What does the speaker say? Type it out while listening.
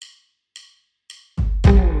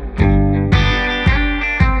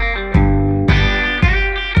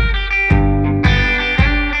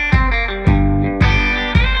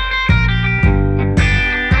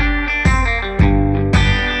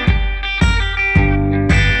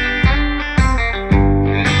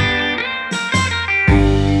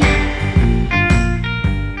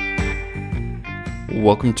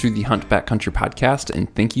Welcome to the Hunt Backcountry podcast,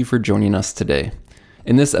 and thank you for joining us today.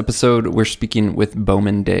 In this episode, we're speaking with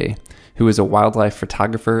Bowman Day, who is a wildlife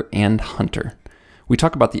photographer and hunter. We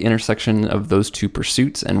talk about the intersection of those two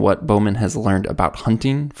pursuits and what Bowman has learned about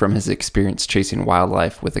hunting from his experience chasing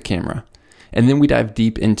wildlife with a camera. And then we dive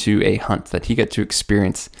deep into a hunt that he got to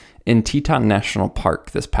experience in Teton National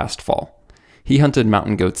Park this past fall. He hunted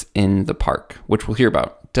mountain goats in the park, which we'll hear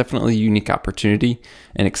about. Definitely a unique opportunity,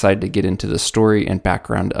 and excited to get into the story and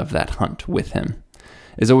background of that hunt with him.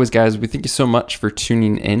 As always, guys, we thank you so much for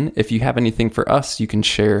tuning in. If you have anything for us, you can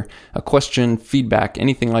share a question, feedback,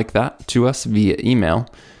 anything like that to us via email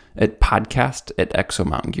at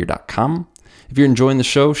podcast@exomountaingear.com. If you're enjoying the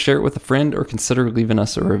show, share it with a friend or consider leaving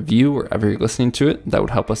us a review wherever you're listening to it. That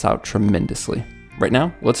would help us out tremendously. Right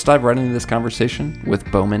now, let's dive right into this conversation with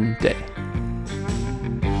Bowman Day.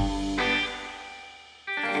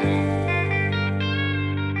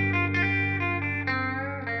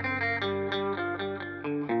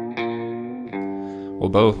 Well,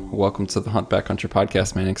 Bo, welcome to the Hunt Backcountry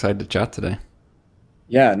podcast, man. Excited to chat today.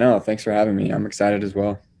 Yeah, no, thanks for having me. I'm excited as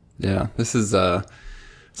well. Yeah, this is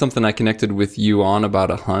something I connected with you on about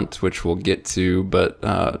a hunt, which we'll get to. But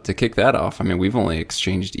to kick that off, I mean, we've only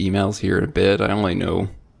exchanged emails here a bit. I only know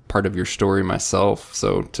part of your story myself.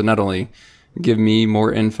 So to not only give me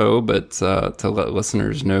more info, but to let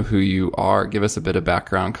listeners know who you are, give us a bit of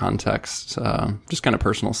background context, just kind of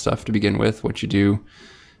personal stuff to begin with, what you do.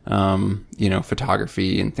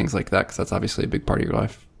 Photography and things like that, because that's obviously a big part of your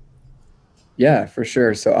life. Yeah, for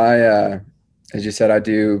sure. So I, as you said, I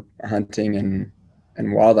do hunting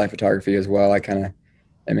and wildlife photography as well. I kind of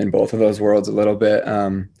am in both of those worlds a little bit.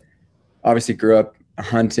 Obviously grew up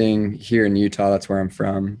hunting here in Utah. That's where I'm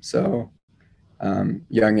from. So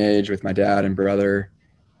young age with my dad and brother.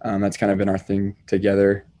 That's kind of been our thing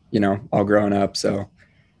together, all growing up. So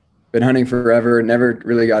been hunting forever. Never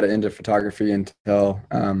really got into photography until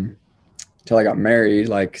I got married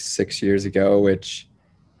like 6 years ago, which,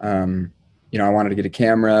 I wanted to get a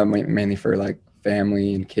camera mainly for like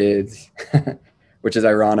family and kids, which is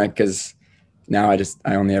ironic because now I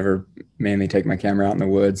only ever mainly take my camera out in the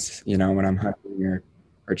woods, when I'm hunting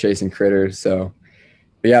or chasing critters. So,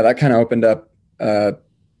 but yeah, that kind of opened up a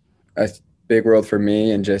big world for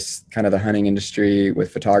me, and just kind of the hunting industry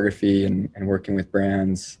with photography and working with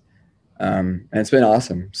brands. And it's been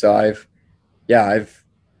awesome. So I've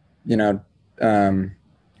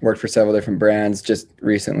worked for several different brands. Just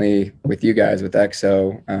recently with you guys, with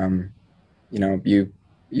EXO,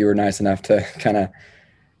 you were nice enough to kind of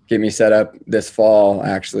get me set up this fall,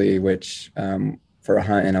 actually, which, for a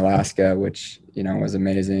hunt in Alaska, which, was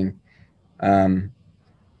amazing. Other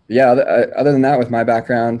than that, with my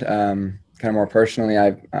background, kind of more personally,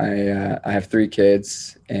 I have 3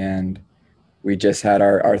 kids, and we just had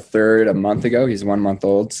our third a month ago. He's 1 month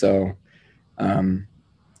old. So,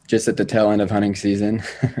 just at the tail end of hunting season,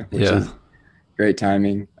 which is great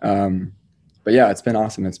timing. But yeah, it's been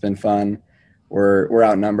awesome. It's been fun. We're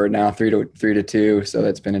outnumbered now, 3-2. So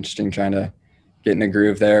that's been interesting, trying to get in the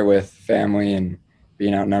groove there with family and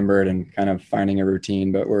being outnumbered and kind of finding a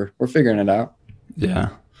routine, but we're figuring it out. Yeah.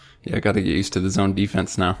 I got to get used to the zone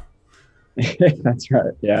defense now. That's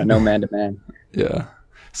right. Yeah. No man to man. Yeah.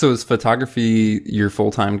 So is photography your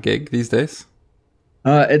full-time gig these days?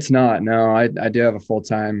 It's not. No, I do have a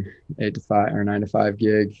full-time 8 to 5 or 9 to 5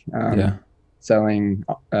 gig. Selling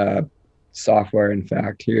software, in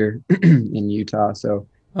fact, here in Utah. So,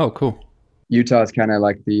 oh, cool. Utah is kind of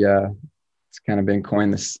like it's kind of been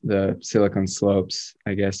coined the Silicon Slopes,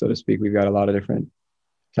 I guess, so to speak. We've got a lot of different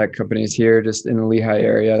tech companies here, just in the Lehigh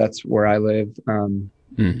area. That's where I live.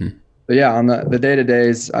 But yeah, on the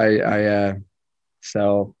day-to-days, I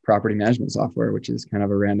sell property management software, which is kind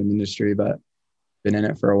of a random industry, but been in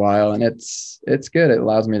it for a while, and it's good. It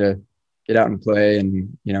allows me to get out and play,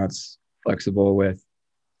 and it's flexible with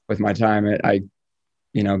my time.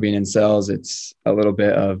 Being in sales, it's a little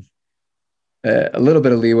bit of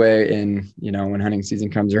leeway in, when hunting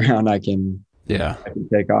season comes around, I can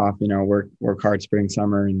take off, work hard spring,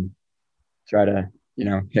 summer, and try to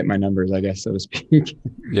hit my numbers, I guess, so to speak.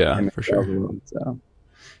 Yeah, for sure. World, so.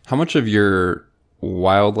 How much of your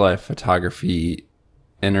wildlife photography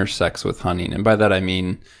intersects with hunting? And by that, I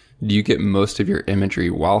mean, do you get most of your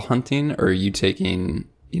imagery while hunting, or are you taking,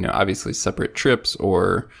 obviously separate trips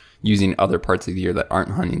or using other parts of the year that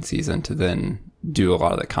aren't hunting season to then do a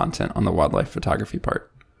lot of the content on the wildlife photography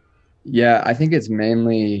part? Yeah, I think it's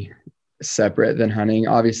mainly separate than hunting.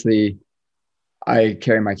 Obviously, I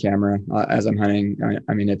carry my camera as I'm hunting.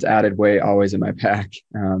 I mean, it's added weight always in my pack,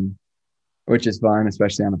 which is fun,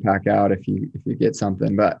 especially on the pack out if you get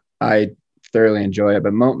something. But I thoroughly enjoy it.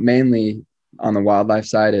 But mainly on the wildlife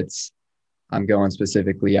side, I'm going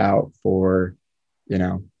specifically out for, you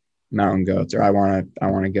know, mountain goats, or I want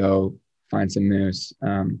to go find some moose.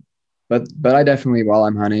 But I definitely, while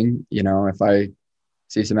I'm hunting, if I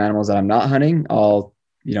see some animals that I'm not hunting, I'll,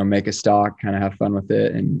 make a stalk, kind of have fun with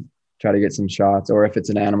it and try to get some shots. Or if it's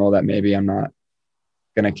an animal that maybe I'm not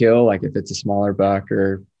gonna kill, like if it's a smaller buck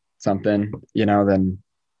or something,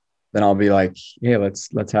 then I'll be like, hey,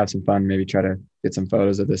 let's have some fun. Maybe try to get some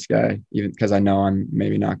photos of this guy, even because I know I'm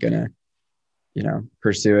maybe not gonna,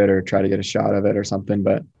 pursue it or try to get a shot of it or something.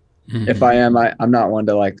 But if Hmm. I am, I'm not one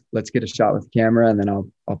to like, let's get a shot with the camera and then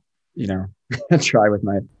I'll try with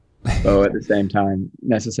my bow at the same time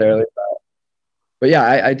necessarily. But yeah,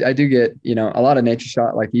 I do get, a lot of nature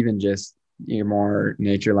shot, like even just more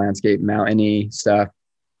nature landscape, mountainy stuff.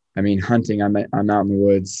 I mean, hunting, I'm out in the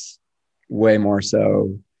woods way more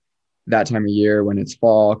so that time of year when it's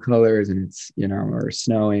fall colors and it's, or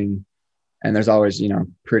snowing. And there's always,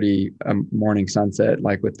 pretty morning sunset,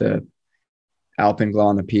 like with the alpenglow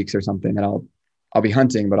on the peaks or something that I'll be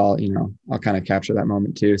hunting, but I'll kind of capture that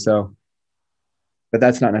moment too. So, but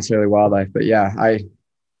that's not necessarily wildlife. But yeah,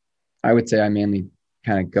 I would say I mainly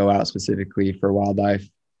kind of go out specifically for wildlife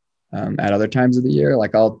at other times of the year.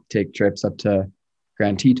 Like I'll take trips up to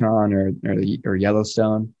Grand Teton or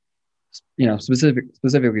Yellowstone,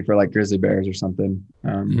 specifically for like grizzly bears or something.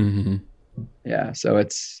 Hmm. Yeah, so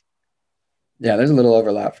there's a little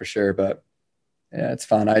overlap for sure, but yeah, it's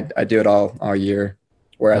fun. I do it all year,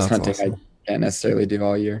 whereas That's hunting I awesome. can't necessarily do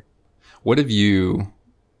all year. What have you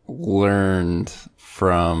learned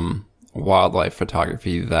from wildlife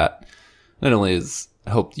photography that not only has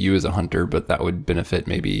helped you as a hunter, but that would benefit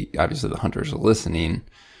maybe obviously the hunters listening,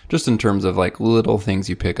 just in terms of like little things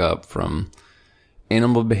you pick up from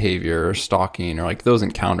animal behavior or stalking or like those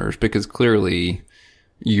encounters? Because clearly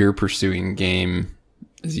you're pursuing game,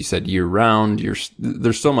 as you said, year round.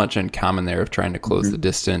 There's so much in common there of trying to close the Mhm.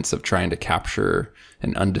 distance, of trying to capture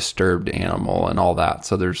an undisturbed animal and all that.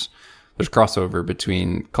 So there's crossover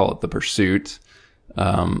between, call it the pursuit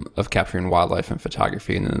of capturing wildlife and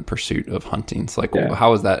photography, and then the pursuit of hunting. It's like, Yeah.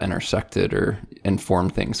 how has that intersected or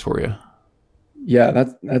informed things for you? Yeah,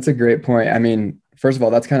 that's a great point. I mean, first of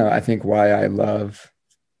all, that's kind of I think why I love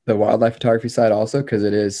the wildlife photography side also because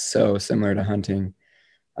it is so similar to hunting.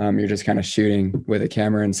 You're just kind of shooting with a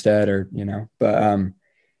camera instead, or but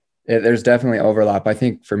there's definitely overlap. I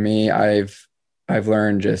think for me, I've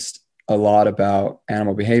learned just a lot about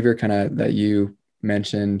animal behavior, kind of that you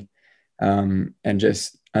mentioned, and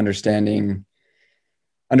just understanding,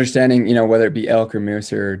 whether it be elk or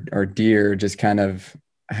moose or deer, just kind of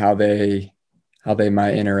how they how they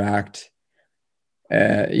might interact,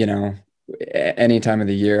 you know, any time of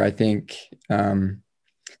the year. I think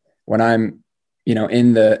when I'm,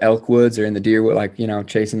 in the elk woods or in the deer wood, like,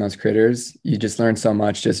 chasing those critters, you just learn so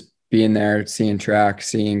much just being there, seeing tracks,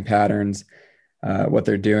 seeing patterns, what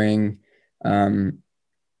they're doing. Um,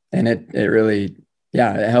 and it really,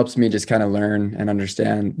 yeah, it helps me just kind of learn and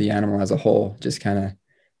understand the animal as a whole, just kind of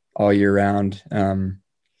all year round.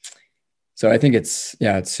 So I think it's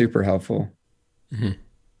super helpful. Mm-hmm.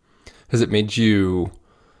 Has it made you?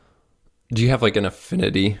 Do you have like an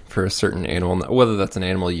affinity for a certain animal, whether that's an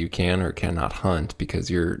animal you can or cannot hunt because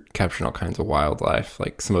you're capturing all kinds of wildlife?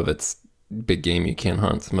 Like some of it's big game you can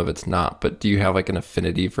hunt, some of it's not. But do you have like an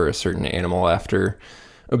affinity for a certain animal after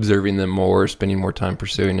observing them more, spending more time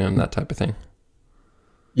pursuing them, that type of thing?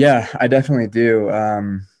 Yeah, I definitely do.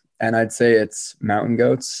 And I'd say it's mountain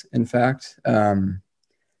goats, in fact.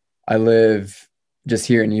 I live just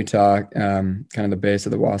here in Utah, kind of the base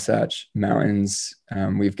of the Wasatch Mountains.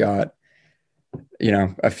 We've got,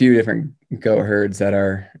 a few different goat herds that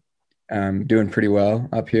are doing pretty well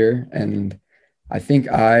up here. And I think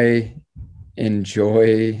I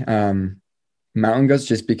enjoy mountain goats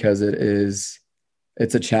just because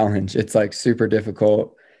it's a challenge. It's like super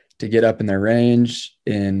difficult to get up in their range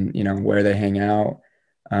in, where they hang out.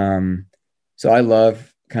 Um, so I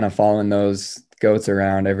love kind of following those goats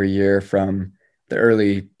around every year from the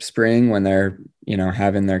early spring when they're,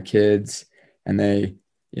 having their kids and they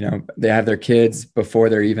have their kids before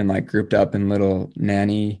they're even like grouped up in little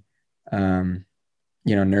nanny, um,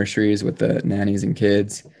 nurseries with the nannies and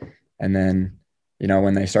kids. And then,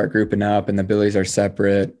 when they start grouping up and the billies are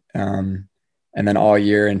separate, and then all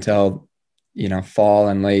year until, fall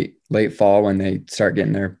and late fall when they start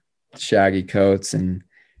getting their shaggy coats and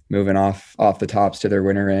moving off the tops to their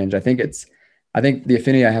winter range. I think the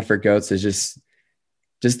affinity I have for goats is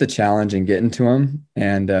just the challenge in getting to them.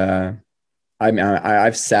 And I mean,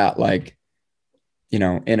 I've sat like, in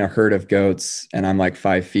a herd of goats and I'm like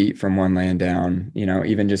 5 feet from one laying down,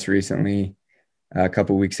 even just recently, a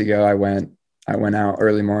couple weeks ago, I went I went out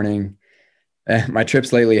early morning. My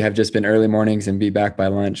trips lately have just been early mornings and be back by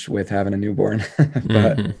lunch with having a newborn.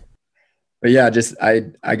 but Hmm. but yeah, just I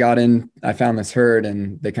got in, I found this herd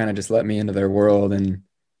and they kind of just let me into their world. And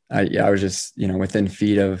I was just, within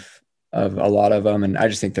feet of a lot of them. And I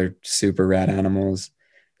just think they're super rad animals.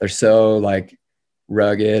 They're so like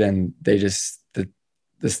rugged, and they just,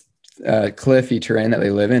 this cliffy terrain that they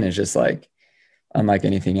live in is just like unlike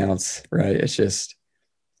anything else, right?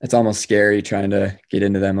 It's almost scary trying to get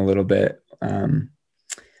into them a little bit.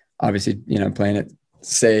 Obviously, playing it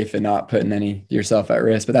safe and not putting any yourself at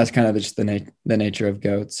risk, but that's kind of just the nature of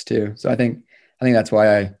goats too. So I think that's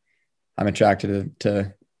why I'm attracted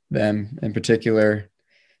to them in particular.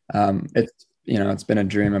 It's been a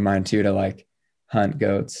dream of mine too to like hunt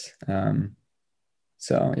goats.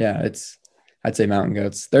 So yeah, I'd say mountain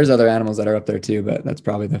goats. There's other animals that are up there too, but that's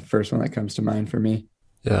probably the first one that comes to mind for me.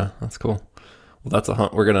 Yeah, that's cool. Well, that's a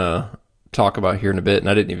hunt we're gonna talk about here in a bit, and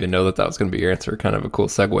I didn't even know that that was gonna be your answer. Kind of a cool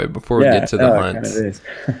segue before we get Yeah, to the no, it kind of hunt. is.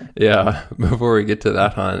 Yeah, before we get to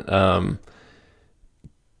that hunt,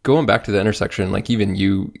 going back to the intersection, like even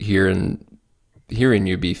you hearing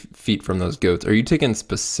you be feet from those goats, are you taking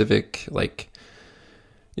specific like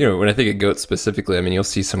when I think of goats specifically, I mean you'll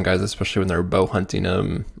see some guys, especially when they're bow hunting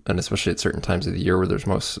them, and especially at certain times of the year where there's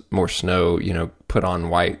more snow, put on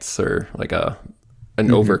whites or like an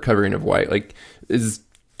Mhm. over covering of white. Like, is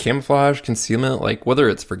camouflage concealment, like whether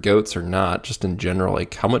it's for goats or not, just in general,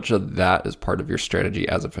 like how much of that is part of your strategy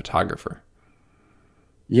as a photographer?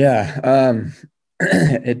 Yeah,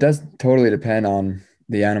 it does totally depend on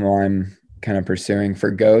the animal I'm kind of pursuing.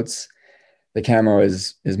 For goats, the camo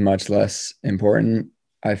is much less important,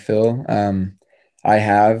 I feel. I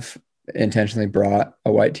have intentionally brought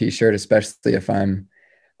a white t-shirt, especially if I'm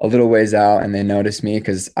a little ways out and they notice me,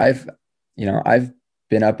 because I've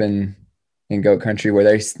been up in goat country where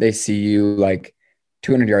they see you like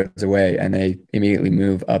 200 yards away and they immediately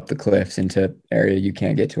move up the cliffs into area you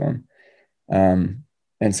can't get to them.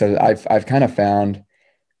 And so I've kind of found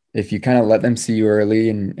if you kind of let them see you early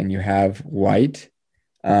and you have white,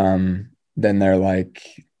 then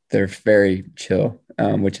they're very chill,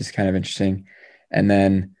 which is kind of interesting. And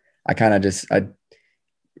then I kind of just I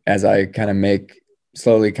as I kind of make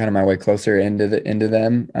slowly kind of my way closer into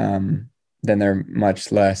them, then they're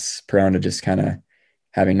much less prone to just kind of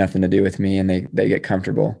having nothing to do with me, and they get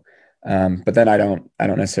comfortable. But then I don't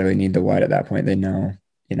necessarily need the white at that point. They know,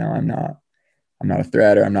 I'm not a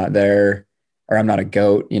threat, or I'm not there, or I'm not a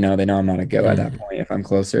goat. They know I'm not a goat at that Mm, point if I'm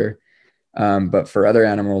closer. But for other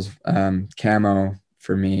animals, camo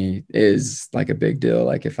for me is like a big deal.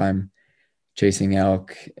 Like if I'm chasing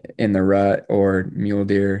elk in the rut or mule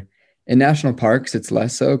deer in national parks, it's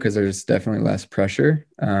less so because there's definitely less pressure.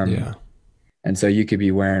 yeah. And so you could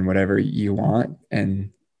be wearing whatever you want,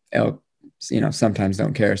 and elk, sometimes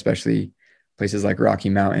don't care, especially places like Rocky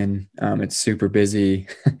Mountain. It's super busy,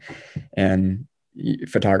 and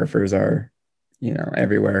photographers are,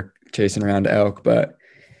 everywhere chasing around elk. But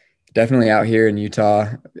definitely out here in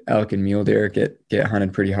Utah, elk and mule deer get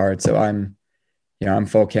hunted pretty hard. So I'm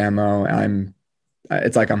full camo.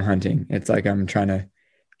 It's like I'm hunting. It's like I'm trying to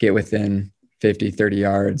get within 50, 30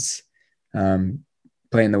 yards, um,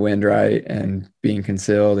 playing the wind right and being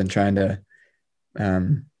concealed and trying to,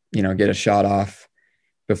 get a shot off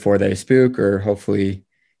before they spook, or hopefully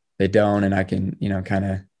they don't, and I can, kind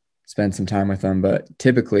of spend some time with them. But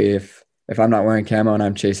typically if I'm not wearing camo and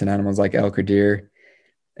I'm chasing animals like elk or deer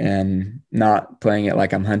and not playing it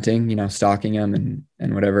like I'm hunting, stalking them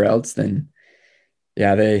and whatever else, then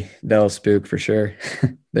yeah, they'll spook for sure.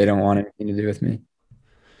 They don't want anything to do with me.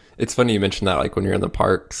 It's funny you mentioned that, like when you're in the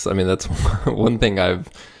parks. I mean, that's one thing I've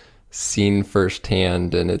seen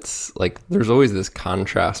firsthand, and it's like there's always this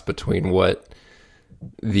contrast between what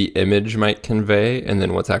the image might convey and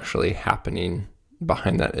then what's actually happening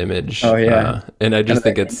behind that Oh image. yeah, And I kind just of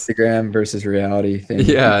the think it's, Instagram versus reality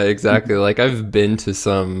thing. yeah, exactly. Like I've been to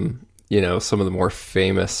some of the more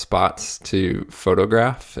famous spots to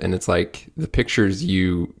photograph, and it's like the pictures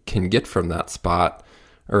you can get from that spot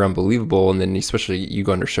are unbelievable. And then especially you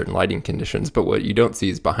go under certain lighting conditions, but what you don't see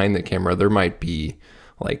is behind the camera, there might be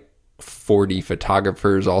like 40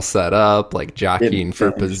 photographers all set up, like Getting jockeying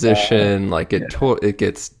for film shot. position. Like Yeah, it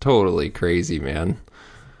gets totally crazy, man.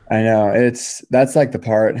 I know. That's like the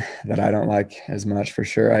part that I don't like as much for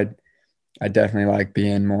sure. I definitely like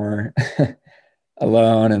being more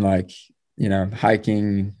alone and like,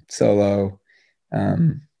 hiking solo,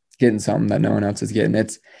 um, getting something that no one else is getting.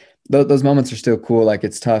 Those moments are still cool. Like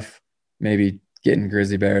it's tough maybe getting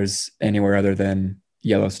grizzly bears anywhere other than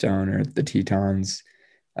Yellowstone or the Tetons.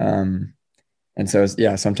 Um, And so,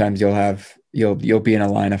 yeah, sometimes you'll be in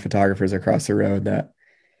a line of photographers across the road that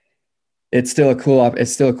it's still a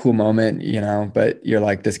cool moment, but you're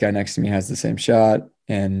like, this guy next to me has the same shot,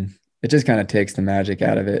 and it just kind of takes the magic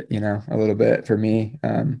out of it, a little bit for me.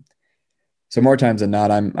 So more times than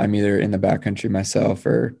not, I'm either in the backcountry myself,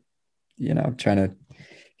 or trying to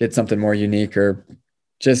get something more unique, or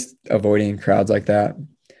just avoiding crowds like that.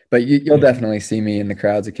 But you'll Yeah. definitely see me in the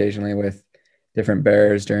crowds occasionally with different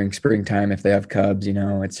bears during springtime if they have cubs.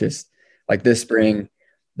 It's just like this spring,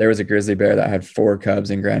 there was a grizzly bear that had 4 cubs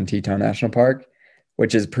in Grand Teton National Park,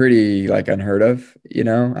 which is pretty like unheard of.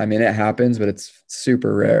 I mean, it happens, but it's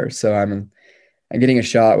super rare. So I'm getting a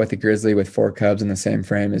shot with a grizzly with 4 cubs in the same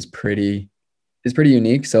frame is pretty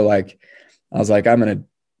unique. So like, I was like, I'm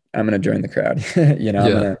gonna join the crowd.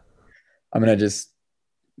 Yeah. I'm gonna just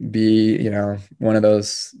be, one of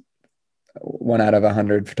those 1 out of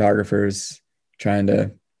 100 photographers trying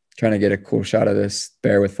to get a cool shot of this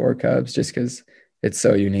bear with 4 cubs, just because it's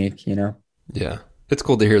so unique. Yeah. It's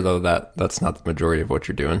cool to hear though that that's not the majority of what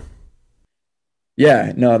you're doing.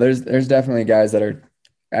 Yeah, no, there's definitely guys that are,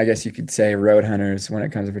 I guess you could say, road hunters when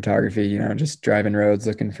it comes to photography. Just driving roads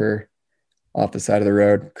looking for off the side of the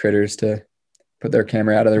road critters to put their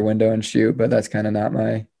camera out of their window and shoot. But that's kind of not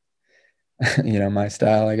my my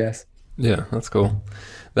style, I guess. Yeah, that's cool.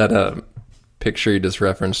 That picture you just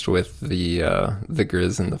referenced with the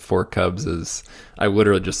Grizz and the 4 cubs is, I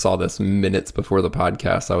literally just saw this minutes before the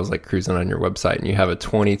podcast. I was like cruising on your website, and you have a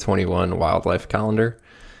 2021 wildlife calendar.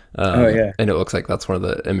 Oh yeah. And it looks like that's one of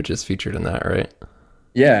the images featured in that, right?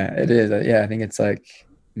 Yeah, it is. Yeah, I think it's like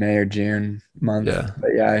May or June month. Yeah,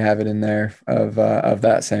 But yeah, I have it in there of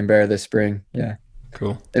that same bear this spring. Yeah.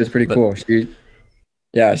 cool. It was pretty But cool. She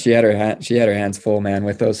had her hands full, man,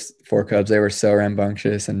 with those 4 cubs. They were so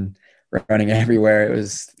rambunctious and running everywhere. It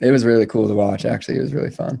was really cool to watch, actually. It was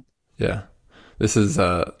really fun. yeah, this is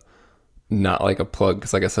not like a plug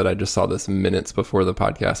because, like I said, I just saw this minutes before the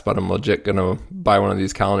podcast, but I'm legit gonna buy one of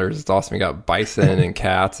these calendars. It's awesome. You got bison and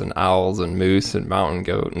cats and owls and moose and mountain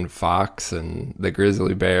goat and fox and the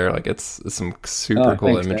grizzly bear. Like it's some super Oh,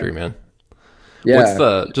 cool thanks, imagery, man. man. What's Yeah.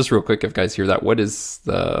 the, just real quick, if guys hear that, what is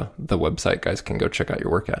the website guys can go check out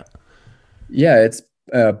your work at? Yeah, it's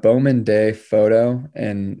Bowman Day Photo,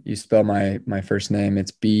 and you spell my first name.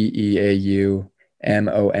 It's Beaumon, and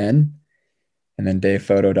then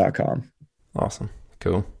dayphoto.com. Awesome.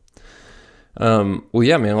 Cool. Well,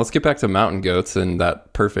 yeah, man, let's get back to mountain goats and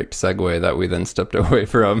that perfect segue that we then stepped away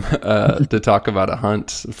from to talk about a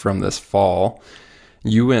hunt from this fall.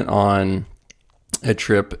 You went on a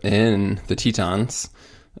trip in the Tetons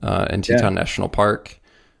in Yeah. Teton National Park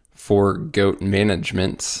for goat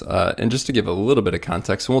management. And just to give a little bit of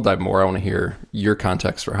context, and we'll dive more, I want to hear your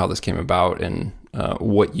context for how this came about and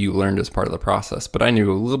what you learned as part of the process. But I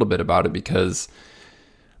knew a little bit about it because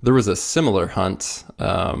there was a similar hunt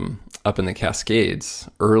up in the Cascades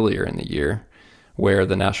earlier in the year where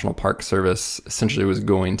the National Park Service essentially was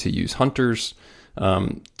going to use hunters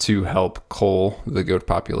to help cull the goat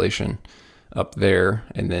population up there.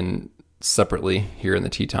 And then separately here in the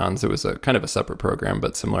Tetons, it was a kind of a separate program,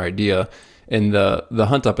 but similar idea. And the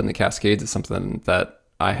hunt up in the Cascades is something that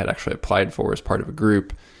I had actually applied for as part of a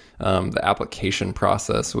group. The application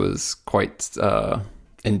process was quite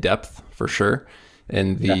in depth for sure.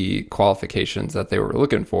 And the qualifications that they were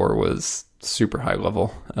looking for was super high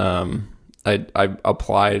level. I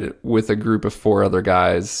applied with a group of 4 other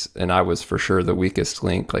guys, and I was for sure the weakest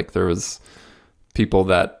link. Like there was people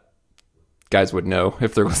that guys would know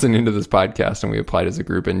if they're listening to this podcast, and we applied as a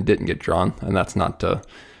group and didn't get drawn. And that's not to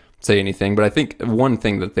say anything, but I think one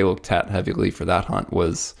thing that they looked at heavily for that hunt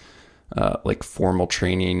was like formal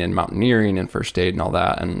training and mountaineering and first aid and all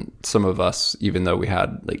that. And some of us, even though we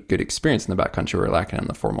had like good experience in the backcountry, were lacking on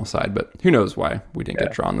the formal side. But who knows why we didn't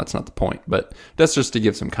get drawn? That's not the point. But that's just to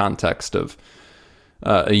give some context of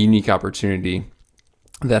a unique opportunity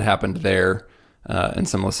that happened there. And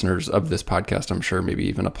some listeners of this podcast, I'm sure, maybe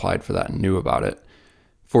even applied for that and knew about it.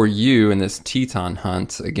 For you in this Teton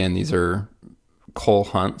hunt, again, these are cull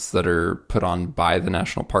hunts that are put on by the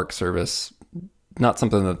National Park Service. Not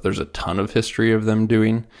something that there's a ton of history of them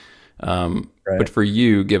doing. Right. But for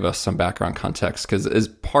you, give us some background context, because as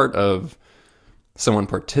part of someone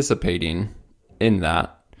participating in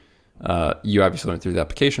that, you obviously went through the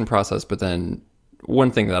application process, but then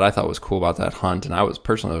one thing that I thought was cool about that hunt, and I was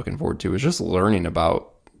personally looking forward to, was just learning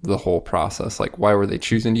about the whole process. Like, why were they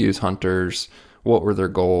choosing to use hunters? What were their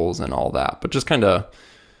goals and all that? But just kind of,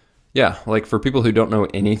 yeah, like for people who don't know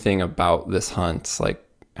anything about this hunt, like,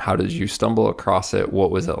 how did you stumble across it? What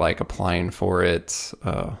was it like applying for it?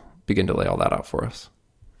 Begin to lay all that out for us.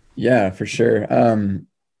 Yeah, for sure.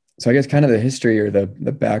 So I guess kind of the history or the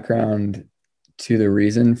background to the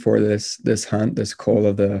reason for this hunt, this cull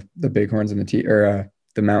of the bighorns and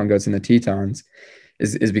the mountain goats and the Tetons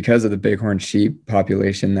is because of the bighorn sheep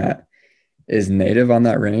population that is native on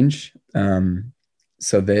that range.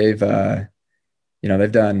 So they've done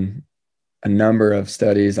a number of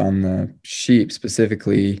studies on the sheep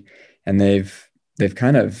specifically, and they've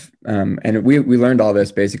kind of and we learned all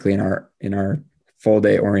this basically in our full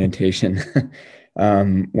day orientation.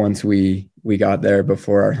 Once we got there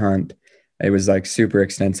before our hunt, it was like super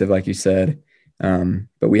extensive, like you said.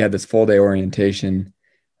 But we had this full day orientation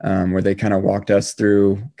where they kind of walked us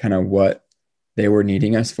through kind of what they were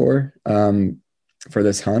needing us for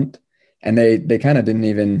this hunt, and they kind of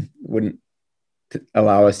wouldn't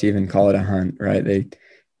allow us to even call it a hunt, right?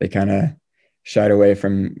 They kind of shied away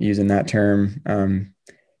from using that term,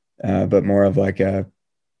 but more of like a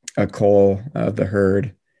cull of the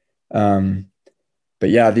herd. Um, but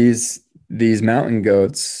yeah, these mountain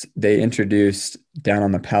goats they introduced down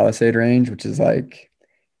on the Palisade Range, which is like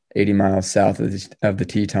 80 miles south of the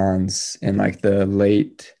Tetons in like the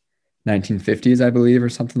late 1950s, I believe, or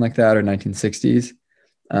something like that, or 1960s.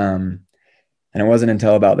 Um, and it wasn't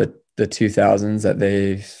until about the 2000s that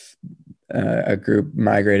a group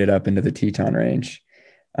migrated up into the Teton Range.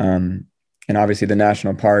 Um, and obviously, the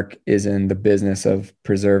national park is in the business of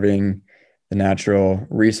preserving the natural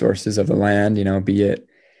resources of the land, be it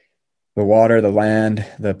the water, the land,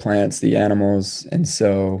 the plants, the animals. And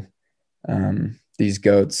so these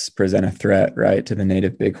goats present a threat, right, to the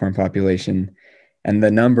native bighorn population. And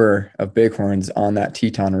the number of bighorns on that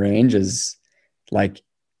Teton Range is like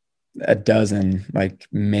a dozen, like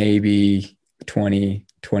maybe 20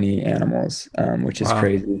 animals, which is Wow.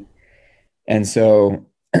 crazy. And so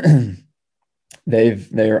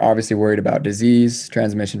they're obviously worried about disease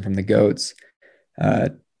transmission from the goats uh,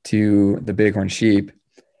 to the bighorn sheep,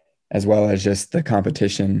 as well as just the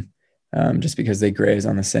competition, just because they graze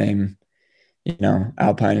on the same,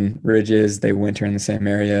 alpine ridges, they winter in the same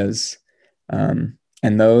areas.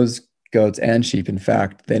 And those goats and sheep, in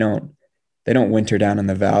fact, they don't winter down in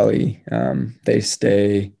the valley. They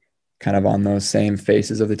stay kind of on those same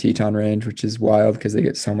faces of the Teton Range, which is wild because they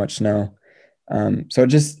get so much snow. So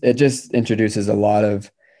it just introduces a lot of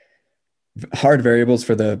hard variables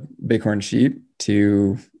for the bighorn sheep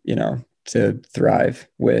to thrive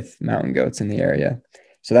with mountain goats in the area.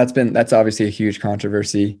 So that's obviously a huge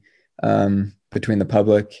controversy between the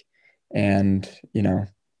public and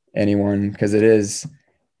anyone, because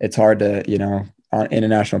it's hard to in a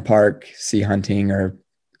national park see hunting or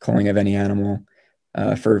culling of any animal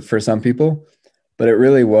for some people. But it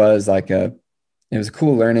really was it was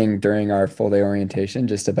cool learning during our full day orientation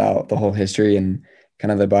just about the whole history and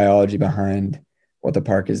kind of the biology behind what the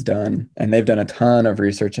park has done. And they've done a ton of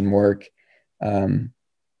research and work um,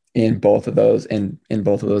 in both of those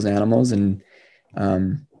animals. And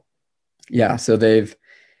um, yeah, so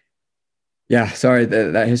sorry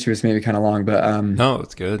that history was maybe kind of long, but No,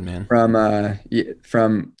 it's good, man.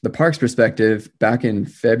 from the park's perspective, back in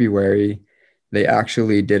February, they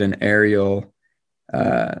actually did an aerial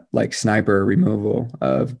like sniper removal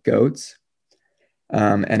of goats.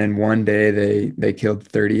 And in one day, they killed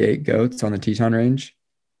 38 goats on the Teton Range.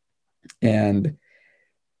 And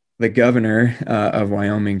the governor of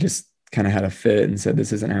Wyoming just kind of had a fit and said,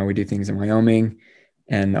 "This isn't how we do things in Wyoming."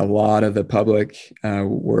 And a lot of the public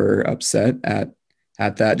were upset at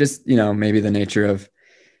that. Just maybe the nature of,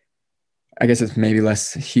 I guess it's maybe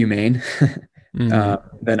less humane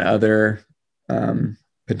than other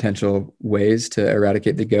potential ways to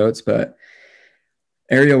eradicate the goats, but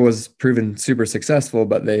Ariel was proven super successful,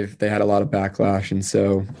 but they had a lot of backlash, and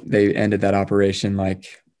so they ended that operation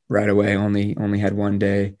like right away. Only had one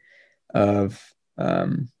day of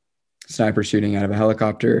sniper shooting out of a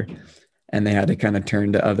helicopter, and they had to kind of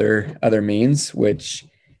turn to other means, which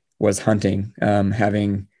was hunting,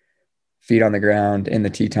 having feet on the ground in the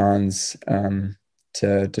Tetons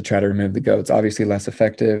to try to remove the goats. Obviously, less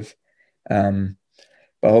effective.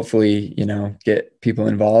 But hopefully, get people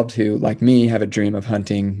involved who, like me, have a dream of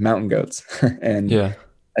hunting mountain goats and Yeah.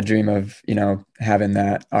 a dream of, having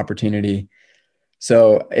that opportunity.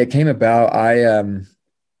 So it came about.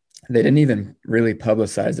 They didn't even really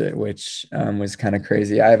publicize it, which was kind of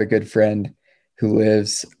crazy. I have a good friend who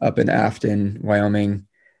lives up in Afton, Wyoming.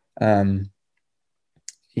 Um,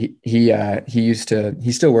 he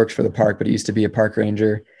still works for the park, but he used to be a park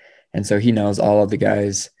ranger, and so he knows all of the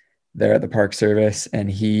guys there at the Park Service, and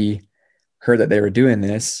he heard that they were doing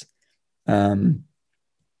this, um,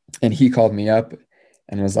 and he called me up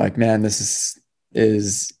and was like, "Man, this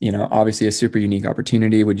is obviously a super unique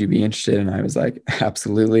opportunity. Would you be interested?" And I was like,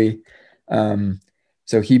 "Absolutely." Um,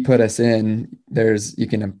 so he put us in. You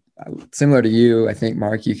can, similar to you, I think,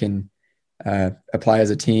 Mark, you can apply as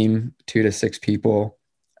a team, 2 to 6 people.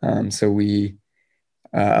 So we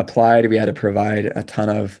applied. We had to provide a ton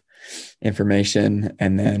of information,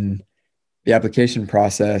 and then the application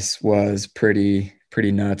process was pretty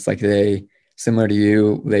nuts. Like similar to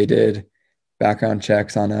you, they did background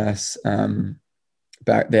checks on us.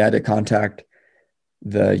 They had to contact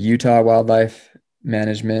the Utah Wildlife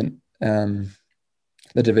Management,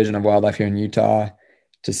 the Division of Wildlife here in Utah,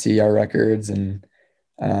 to see our records,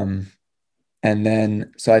 um, and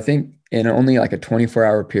then so I think in only like a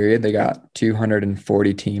 24-hour period, they got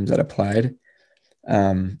 240 teams that applied,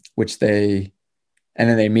 and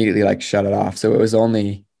then they immediately like shut it off. So it was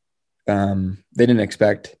only they didn't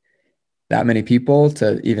expect that many people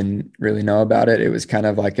to even really know about it. It was kind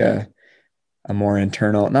of like a more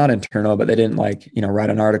internal, not internal, but they didn't like, write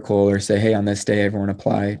an article or say, hey, on this day, everyone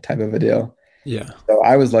apply type of a deal. Yeah. So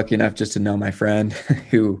I was lucky enough just to know my friend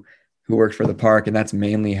who worked for the park. And that's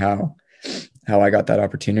mainly how I got that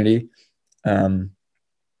opportunity. And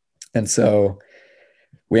so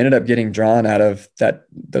we ended up getting drawn out of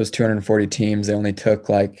those 240 teams. They only took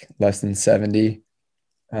like less than 70.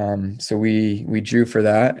 So we drew for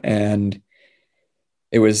that, and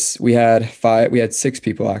we had 6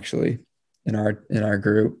 people actually in our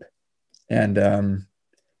group. And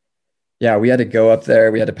yeah, we had to go up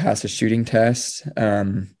there. We had to pass a shooting test.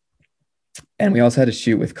 And we also had to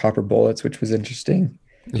shoot with copper bullets, which was interesting.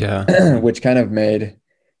 Yeah. Which kind of made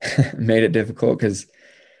it difficult, because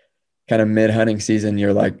kind of mid hunting season,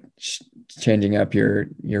 you're like changing up your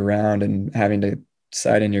round and having to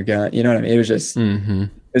sight in your gun. You know what I mean? It was just, Mm-hmm.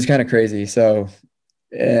 it was kind of crazy. So,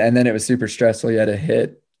 and then it was super stressful. You had to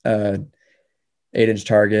hit 8-inch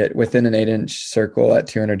target within an 8-inch circle at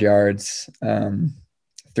 200 yards,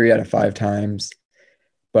 3 out of 5 times.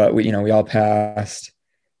 But we all passed,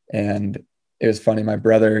 and it was funny. My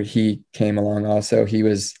brother, he came along also. He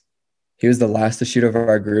was the last to shoot of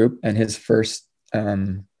our group, and his first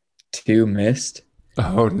 2 missed,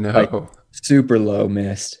 Oh like no. super low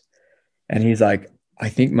missed. And he's like, I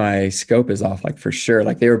think my scope is off, like for sure.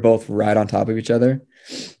 Like they were both right on top of each other.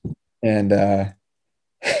 And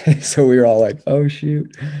so we were all like, oh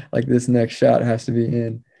shoot, like this next shot has to be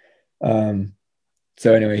in.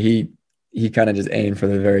 So anyway, he kind of just aimed for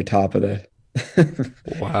the very top of the the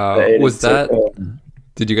Wow. 8-inch Was that, circle.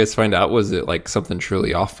 did you guys find out, was it like something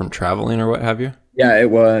truly off from traveling or what have you? Yeah, it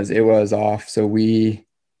was off. So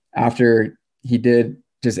after he did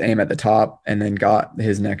just aim at the top and then got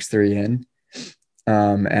his next 3 in.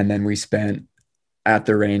 And then we spent at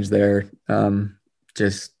the range there,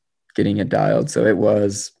 just getting it dialed. So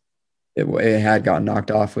it had gotten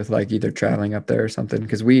knocked off with like either traveling up there or something.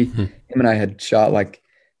 Cause him and I had shot like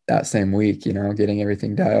that same week, getting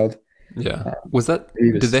everything dialed. Yeah. Um, Was that,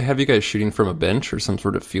 he did they was, have you guys shooting from a bench or some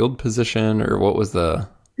sort of field position, or what was the,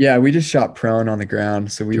 yeah, we just shot prone on the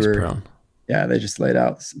ground. So just prone? yeah, they just laid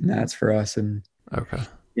out mats for us, and, Okay.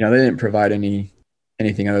 they didn't provide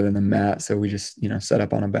anything other than the mat. So we just, set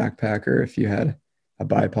up on a backpack, or if you had a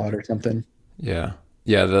bipod or something. Yeah.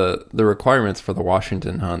 Yeah, the requirements for the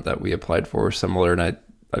Washington hunt that we applied for were similar, and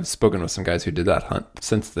I've spoken with some guys who did that hunt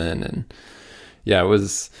since then, and yeah, it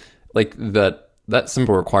was like that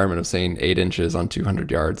simple requirement of saying 8 inches on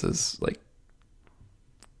 200 yards is like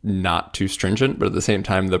not too stringent, but at the same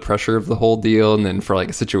time, the pressure of the whole deal, and then for like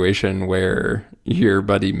a situation where your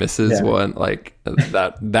buddy misses Yeah, one, like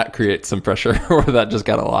that creates some pressure, or that just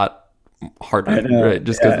got a lot harder, I know. right?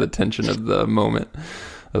 Just because of Yeah. the tension of the moment.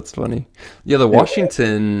 That's funny. Yeah, the It,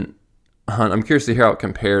 Washington hunt, I'm curious to hear how it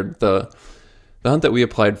compared. The hunt that we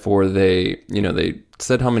applied for, they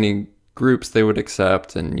said how many groups they would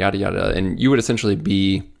accept and yada yada, and you would essentially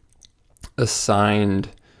be assigned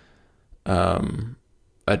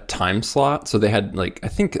a time slot. So they had, like, I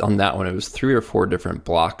think on that one it was 3 or 4 different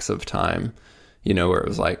blocks of time, where it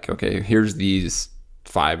was like, okay, here's these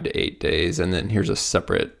 5 to 8 days, and then here's a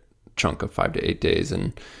separate chunk of 5 to 8 days,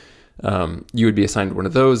 and you would be assigned one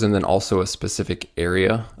of those, and then also a specific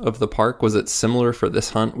area of the park. Was it similar for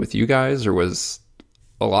this hunt with you guys, or was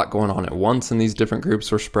a lot going on at once and these different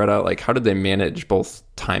groups were spread out? Like, how did they manage both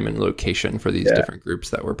time and location for these yeah. different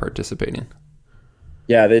groups that were participating?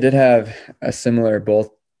 Yeah, they did have a similar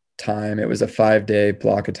both time. It was a 5-day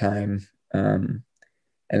block of time. And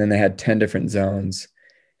then they had 10 different zones.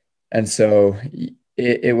 And so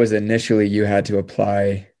it was initially you had to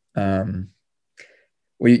apply.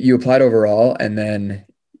 You applied overall, and then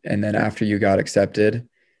after you got accepted,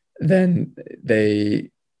 then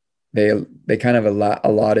they kind of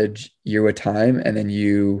allotted you a time, and then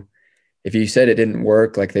if you said it didn't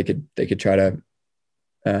work, like they could try to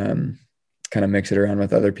kind of mix it around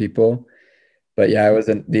with other people. But yeah, it was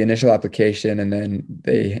the initial application, and then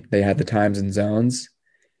they had the times and zones,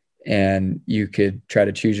 and you could try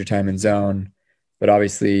to choose your time and zone. But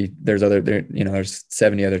obviously, there's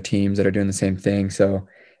 70 other teams that are doing the same thing, so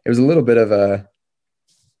it was a little bit of a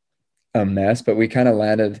mess. But we kind of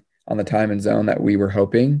landed on the time and zone that we were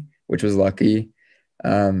hoping, which was lucky.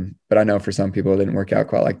 But I know for some people it didn't work out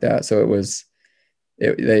quite like that. So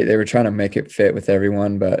they were trying to make it fit with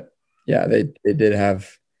everyone, but yeah, they did have,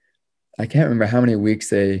 I can't remember how many weeks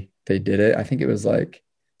they did it. I think it was like,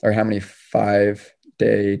 or how many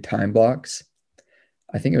 5-day time blocks.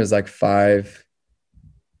 I think it was like five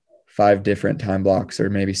different time blocks, or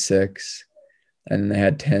maybe six, and they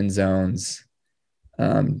had 10 zones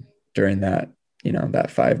during that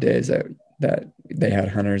 5 days that they had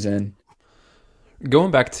hunters in.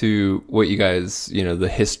 Going back to what you guys, the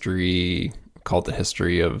history, called the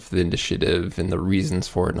history of the initiative and the reasons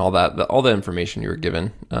for it and all that, all the information you were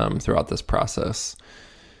given throughout this process.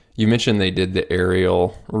 You mentioned they did the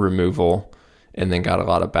aerial removal and then got a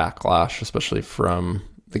lot of backlash, especially from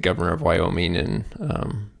the governor of Wyoming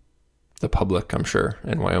and the public, I'm sure,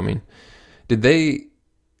 in Wyoming. Did they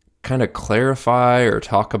kind of clarify or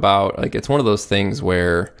talk about, like, it's one of those things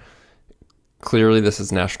where clearly this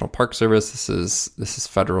is National Park Service, this is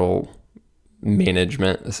federal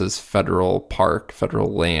management, this is federal park,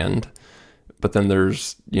 federal land, but then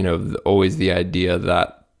there's always the idea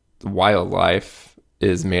that wildlife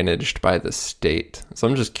is managed by the state. So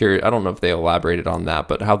I'm just curious, I don't know if they elaborated on that,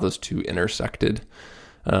 but how those two intersected,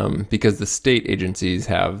 because the state agencies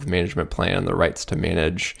have the management plan, the rights to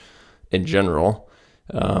manage in general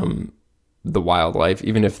the wildlife,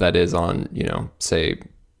 even if that is on say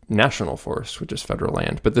national forest, which is federal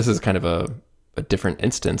land. But this is kind of a different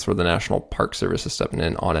instance where the National Park Service is stepping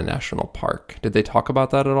in on a national park. Did they talk about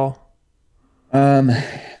that at all?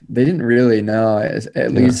 They didn't really know,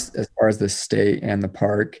 at least as far as the state and the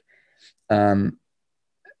park.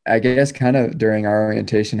 I guess kind of during our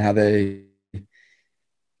orientation,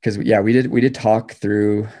 because we did talk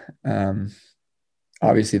through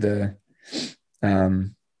obviously the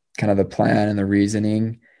kind of the plan and the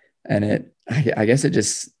reasoning, and I guess it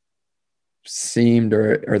just seemed,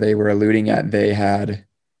 or they were alluding at, they had,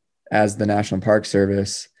 as the National Park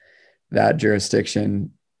Service, that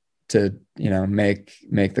jurisdiction to make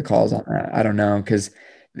the calls on that. I don't know, because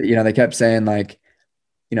they kept saying, like,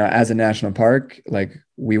 as a national park, like,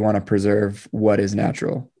 we want to preserve what is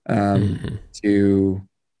natural to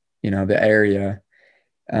the area.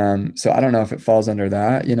 So I don't know if it falls under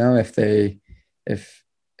that,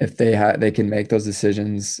 if they can make those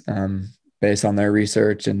decisions based on their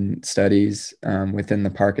research and studies within the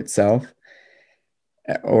park itself,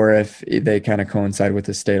 or if they kind of coincide with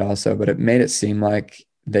the state also. But it made it seem like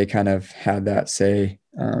they kind of had that say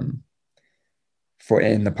for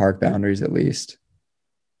in the park boundaries, at least.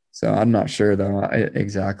 So I'm not sure though.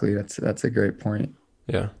 Exactly. That's a great point.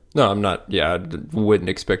 Yeah. No, I'm not. Yeah, I wouldn't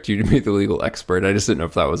expect you to be the legal expert. I just didn't know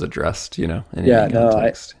if that was addressed, in Yeah, any no,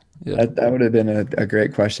 context. that would have been a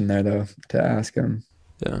great question there, though, to ask him.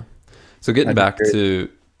 Yeah. So getting back to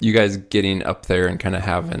you guys getting up there and kind of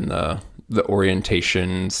having the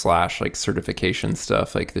orientation / like certification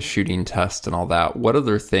stuff, like the shooting test and all that, what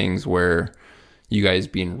other things were you guys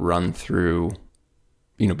being run through,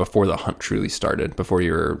 before the hunt truly started, before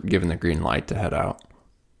you were given the green light to head out?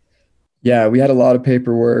 Yeah, we had a lot of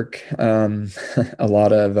paperwork, a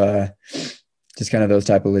lot of just kind of those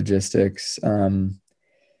type of logistics. And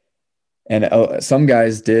some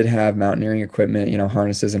guys did have mountaineering equipment,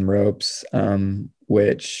 harnesses and ropes,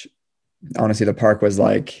 which honestly the park was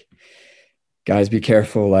like, guys, be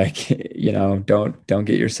careful, like, don't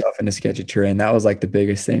get yourself into sketchy terrain. That was like the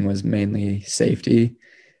biggest thing, was mainly safety,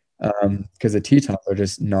 because the Tetons are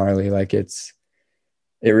just gnarly. Like, it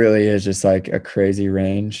really is just like a crazy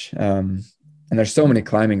range. And there's so many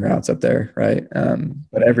climbing routes up there, right?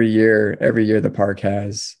 But every year the park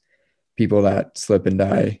has people that slip and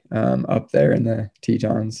die up there in the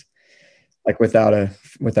Tetons. Like, without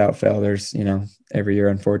fail, there's every year,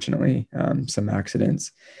 unfortunately, some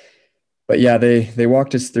accidents. But yeah, they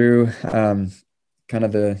walked us through kind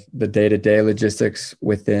of the day-to-day logistics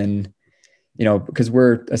within, because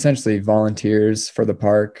we're essentially volunteers for the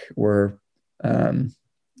park. We're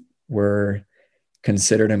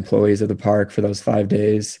considered employees of the park for those 5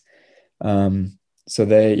 days. So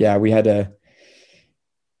we had to,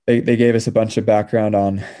 they gave us a bunch of background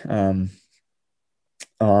on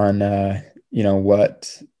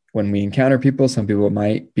what, when we encounter people, some people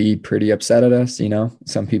might be pretty upset at us,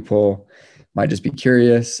 some people might just be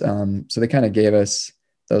curious. So they kind of gave us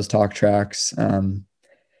those talk tracks.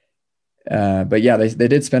 But yeah, they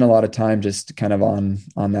did spend a lot of time just kind of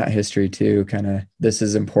on that history too. Kind of, this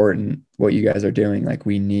is important what you guys are doing. Like,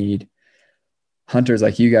 we need hunters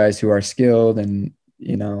like you guys who are skilled and,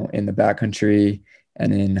 in the backcountry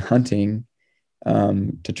and in hunting,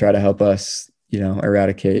 to try to help us,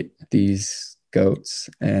 eradicate these goats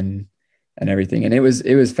and everything. And it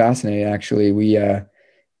was fascinating actually.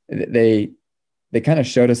 They they kind of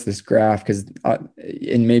showed us this graph because,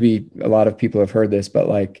 and maybe a lot of people have heard this, but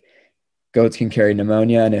like, goats can carry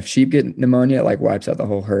pneumonia, and if sheep get pneumonia, it like wipes out the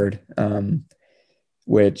whole herd.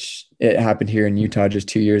 Which it happened here in Utah just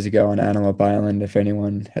 2 years ago on Antelope Island. If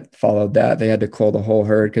anyone had followed that, they had to cull the whole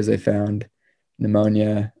herd because they found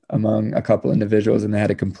pneumonia among a couple individuals, and they had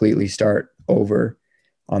to completely start over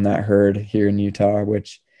on that herd here in Utah.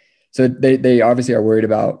 So they obviously are worried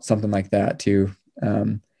about something like that too.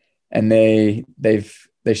 And they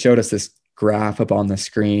showed us this graph up on the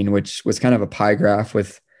screen, which was kind of a pie graph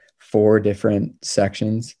with 4 different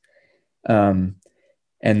sections. And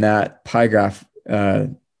that pie graph,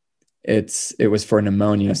 it was for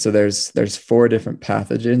pneumonia. So there's 4 different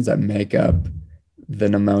pathogens that make up the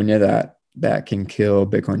pneumonia that can kill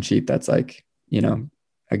bighorn sheep. That's like,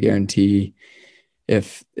 a guarantee.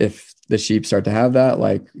 If the sheep start to have that,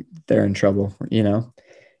 like, they're in trouble,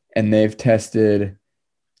 and they've tested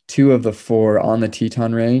 2 of the 4 on the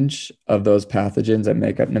Teton range of those pathogens that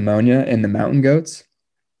make up pneumonia in the mountain goats.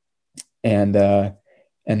 And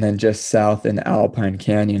then just south in Alpine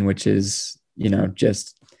Canyon, which is,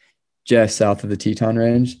 just south of the Teton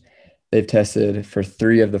range, they've tested for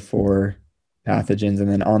 3 of the 4 pathogens. And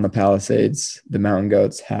then on the Palisades, the mountain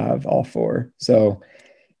goats have all 4. So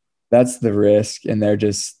that's the risk. And they're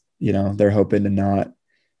just, they're hoping to not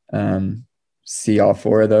see all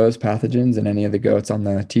 4 of those pathogens in any of the goats on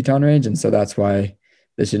the Teton range. And so that's why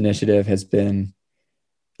this initiative has been,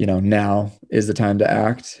 now is the time to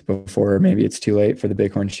act before maybe it's too late for the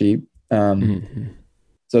bighorn sheep.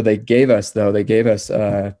 So they gave us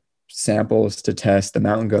samples to test the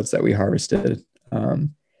mountain goats that we harvested.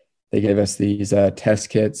 They gave us these test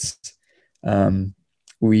kits.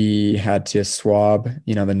 We had to swab,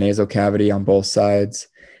 the nasal cavity on both sides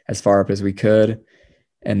as far up as we could,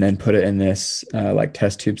 and then put it in this like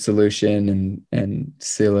test tube solution and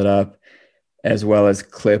seal it up, as well as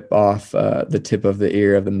clip off the tip of the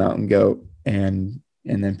ear of the mountain goat and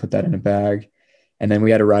then put that in a bag. And then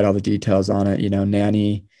we had to write all the details on it,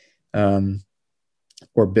 Nanny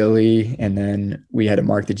or Billy. And then we had to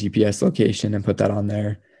mark the GPS location and put that on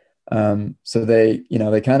there. So they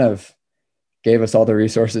kind of gave us all the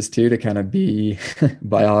resources too, to kind of be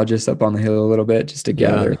biologists up on the hill a little bit, just to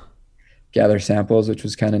gather samples, which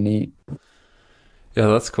was kind of neat. Yeah,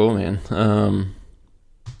 that's cool, man.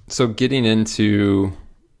 So getting into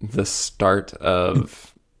the start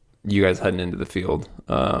of you guys heading into the field,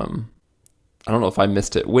 I don't know if I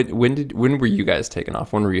missed it. When were you guys taking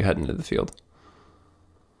off? When were you heading into the field?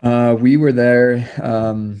 We were there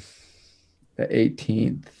the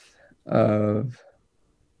 18th of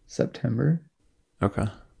September. Okay.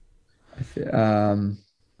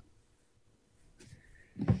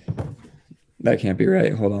 That can't be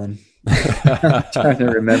right. Hold on. I'm trying to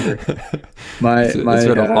remember. It's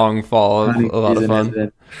been a long fall, a lot of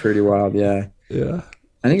fun. Pretty wild, yeah. Yeah.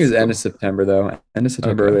 I think it was end of September though. End of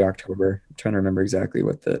September, early October. I'm trying to remember exactly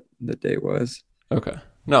what the date was. Okay.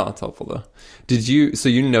 No, that's helpful though. So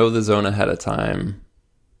the zone ahead of time.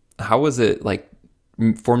 How was it like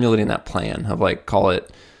formulating that plan of like,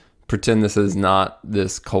 pretend this is not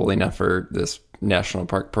this culling effort, this national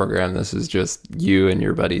park program, this is just you and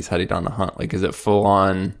your buddies heading on a hunt? Like, is it full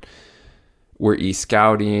on, we're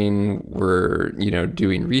e-scouting, we're,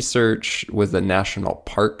 doing research? Was the National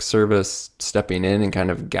Park Service stepping in and kind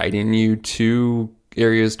of guiding you to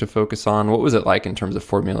areas to focus on? What was it like in terms of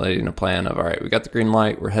formulating a plan of, all right, we got the green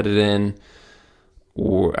light, we're headed in,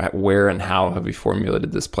 or where and how have we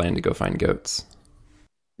formulated this plan to go find goats?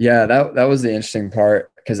 Yeah, that was the interesting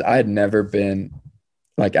part, because I had never been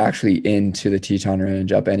like actually into the Teton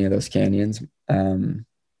Range up any of those canyons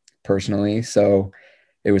personally. So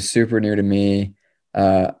it was super new to me.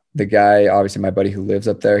 The guy, obviously my buddy who lives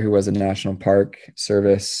up there, who was a National Park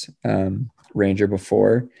Service ranger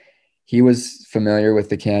before, he was familiar with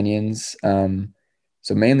the canyons.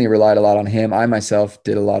 So mainly relied a lot on him. I myself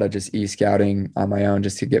did a lot of just e-scouting on my own,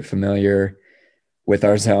 just to get familiar with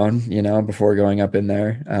our zone, before going up in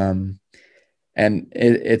there. And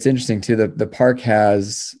it's interesting too. The park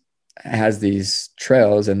has these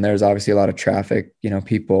trails, and there's obviously a lot of traffic,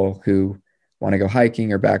 people who want to go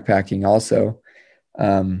hiking or backpacking also.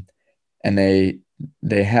 And they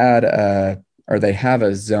have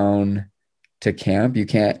a zone to camp. You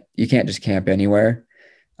can't just camp anywhere.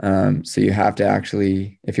 So you have to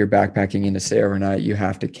actually, if you're backpacking in to stay overnight, you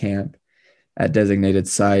have to camp at designated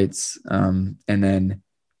sites, and then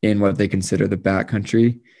in what they consider the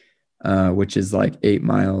backcountry, which is like 8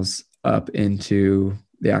 miles up into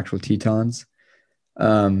the actual Tetons.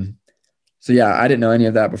 Um, so yeah, I didn't know any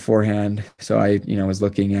of that beforehand. So I, was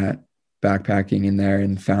looking at backpacking in there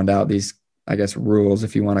and found out these, I guess, rules,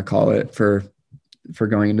 if you want to call it, for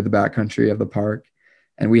going into the backcountry of the park.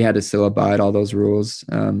 And we had to still abide all those rules,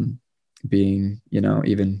 being,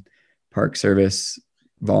 even Park Service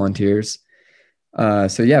volunteers.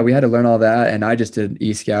 So yeah, we had to learn all that. And I just did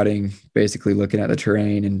e-scouting, basically looking at the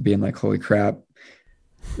terrain and being like, holy crap,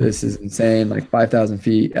 this is insane. Like 5,000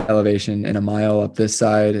 feet elevation in a mile up this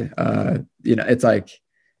side. It's like,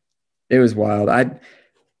 it was wild.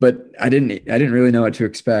 But I didn't really know what to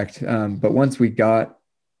expect. But once we got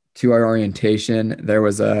to our orientation, there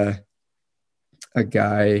was a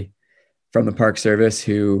guy from the Park Service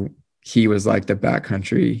who he was like the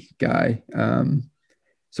backcountry guy.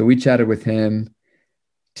 So we chatted with him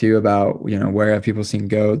too about, where have people seen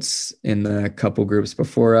goats in the couple groups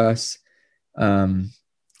before us.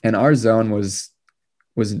 And our zone was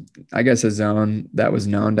I guess a zone that was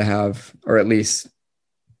known to have, or at least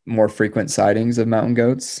more frequent sightings of mountain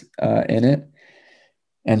goats in it.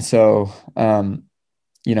 And so,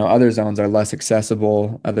 other zones are less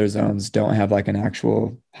accessible. Other zones don't have like an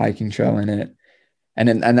actual hiking trail in it.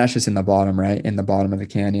 And that's just in the bottom, right? In the bottom of the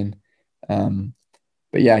canyon. Um,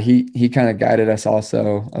 but yeah, he kind of guided us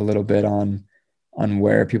also a little bit on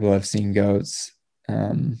where people have seen goats.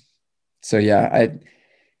 So yeah,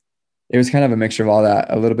 it was kind of a mixture of all that,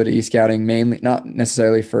 a little bit of e-scouting, mainly not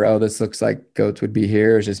necessarily for, oh, this looks like goats would be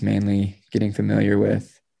here. It was just mainly getting familiar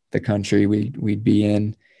with the country we'd be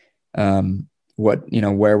in,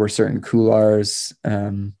 where were certain couloirs,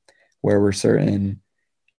 where were certain,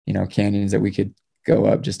 canyons that we could go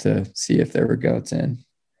up just to see if there were goats in.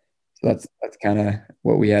 So that's kind of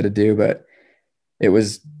what we had to do. But it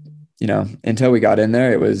was, until we got in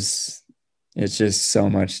there, it's just so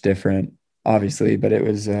much different, obviously. But it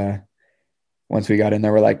was, once we got in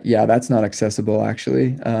there, we're like, yeah, that's not accessible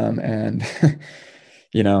actually. And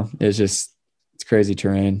it's crazy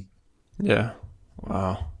terrain. Yeah.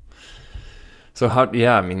 Wow. So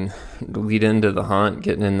I mean, lead into the hunt,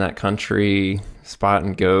 getting in that country,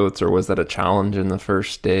 spotting goats, or was that a challenge in the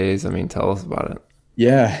first days? I mean, tell us about it.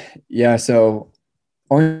 Yeah. Yeah. So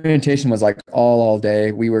orientation was like all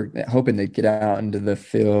day. We were hoping to get out into the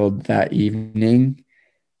field that evening,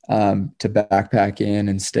 to backpack in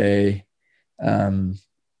and stay, um,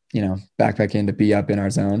 backpack in to be up in our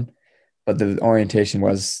zone. But the orientation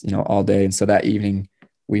was, all day. And so that evening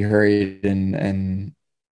we hurried and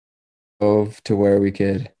drove to where we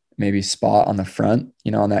could maybe spot on the front,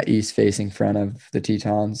 on that east facing front of the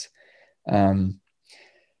Tetons. Um,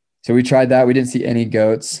 so we tried that. We didn't see any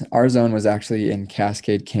goats. Our zone was actually in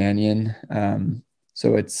Cascade Canyon.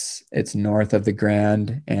 So it's north of the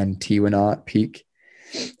Grand and Tiwanaut Peak,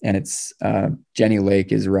 and it's Jenny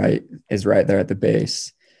Lake is right there at the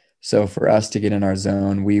base. So for us to get in our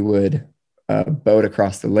zone, we would boat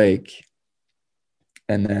across the lake,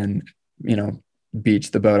 and then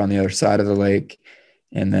beach the boat on the other side of the lake,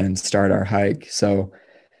 and then start our hike. So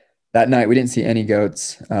that night we didn't see any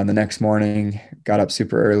goats. The next morning, got up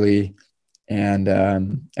super early, and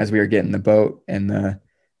as we were getting the boat and the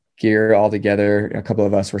gear all together, a couple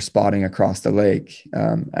of us were spotting across the lake,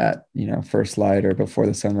 at first light or before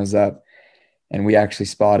the sun was up, and we actually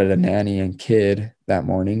spotted a nanny and kid that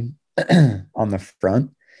morning on the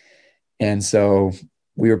front. And so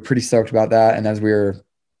we were pretty stoked about that. And as we were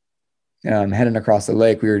heading across the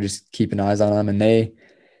lake, we were just keeping eyes on them, and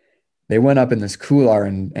they went up in this couloir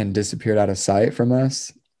and disappeared out of sight from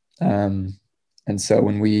us. And so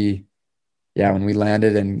when we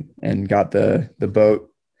landed and got the boat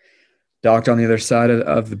docked on the other side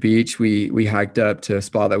of the beach, we hiked up to a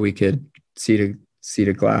spot that we could see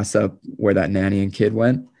to glass up where that nanny and kid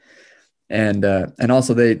went. And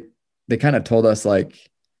also they kind of told us like,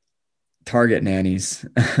 target nannies,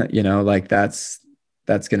 like that's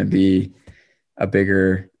going to be a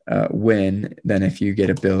bigger win than if you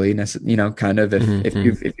get a billy, kind of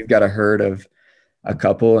if you've got a herd of a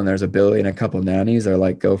couple and there's a billy and a couple nannies, or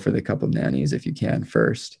like go for the couple nannies if you can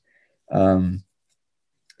first.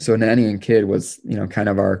 So nanny and kid was, kind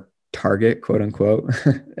of our target, quote unquote.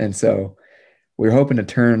 And so we were hoping to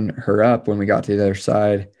turn her up when we got to the other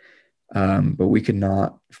side. But we could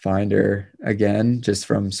not find her again, just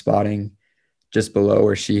from spotting just below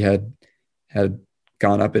where she had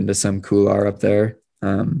gone up into some couloir up there.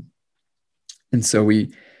 And so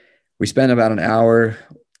we spent about an hour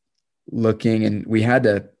looking, and we had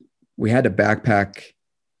to backpack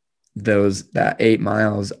that 8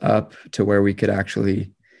 miles up to where we could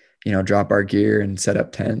actually, drop our gear and set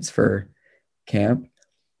up tents for camp.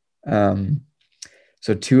 Um,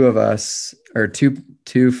 so two of us, or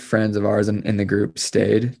two friends of ours in the group,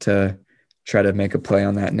 stayed to try to make a play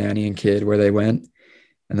on that nanny and kid where they went,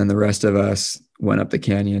 and then the rest of us went up the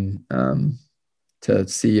canyon to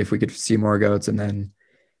see if we could see more goats, and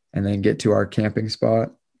then get to our camping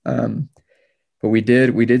spot. But we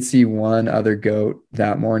did see one other goat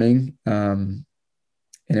that morning, and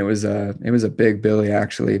it was a big Billy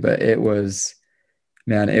actually, but it was,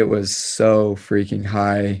 man, it was so freaking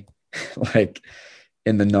high, like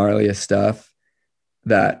in the gnarliest stuff,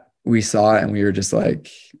 that we saw it and we were just like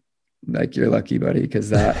you're lucky, buddy, because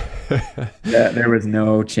that there was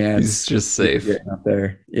no He's chance just we were safe. getting up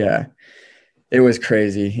there. Yeah, it was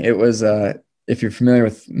crazy. It was if you're familiar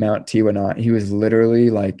with Mount Tiwanaut, he was literally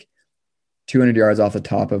like 200 yards off the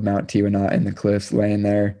top of Mount Tiwanaut in the cliffs, laying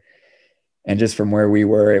there. And just from where we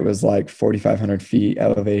were, it was like 4,500 feet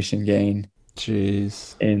elevation gain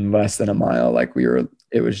Jeez. in less than a mile. Like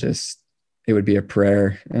it was just, it would be a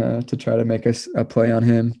prayer to try to make us a play on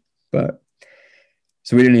him. But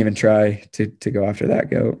so we didn't even try to go after that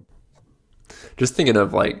goat. Just thinking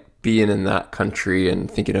of like being in that country and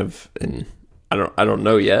thinking of, and I don't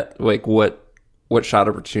know yet, like what shot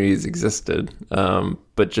opportunities existed.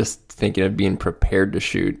 But just thinking of being prepared to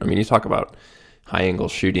shoot. I mean, you talk about high angle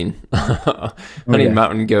shooting. Oh, Hunting yeah.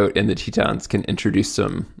 mountain goat in the Tetons can introduce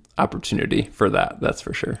some opportunity for that. That's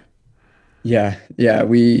for sure. Yeah. Yeah.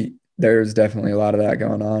 There's definitely a lot of that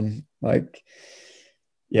going on. Like,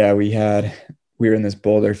 yeah, we were in this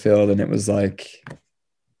boulder field and it was like,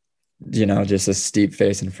 just a steep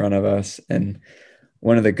face in front of us. And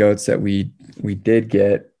one of the goats that we did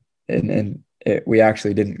get, we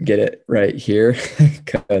actually didn't get it right here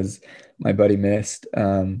because my buddy missed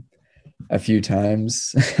a few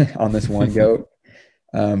times on this one goat.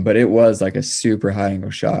 But it was like a super high angle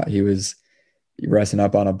shot. He was resting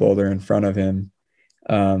up on a boulder in front of him,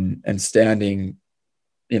 and standing,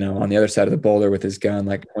 on the other side of the boulder with his gun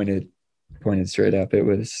like pointed straight up. It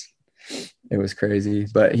was crazy.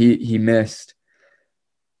 But he missed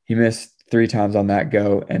 3 times on that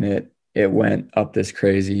goat, and it went up this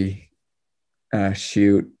crazy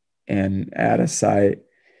shoot and at a site,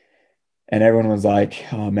 and everyone was like,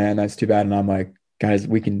 "Oh man, that's too bad." And I'm like, "Guys,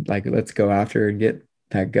 we can, like, let's go after and get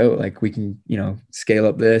that goat. Like, we can, scale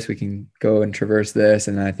up this. We can go and traverse this,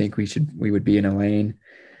 and I think we would be in a lane."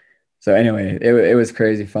 So anyway, it was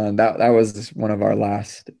crazy fun. That was just one of our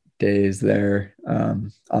last days there,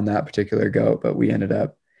 on that particular goat. But we ended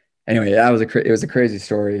up, anyway, it was a crazy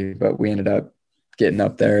story. But we ended up getting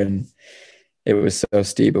up there, and it was so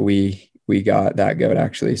steep. But we got that goat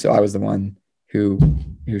actually. So I was the one who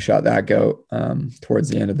shot that goat towards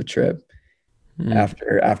the end of the trip, Hmm.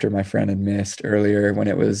 after my friend had missed earlier, when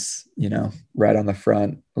it was, right on the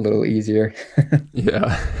front, a little easier.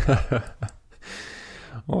 Yeah.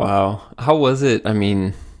 Wow. How was it? I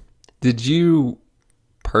mean, did you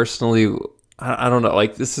personally, I don't know,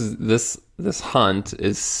 like this hunt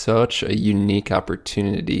is such a unique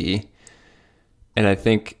opportunity. And I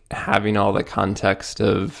think having all the context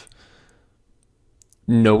of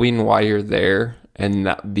knowing why you're there and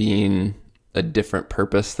that being a different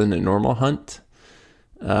purpose than a normal hunt,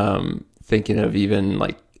 thinking of even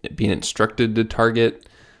like being instructed to target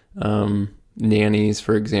nannies,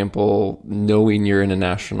 for example, knowing you're in a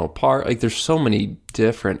national park. Like there's so many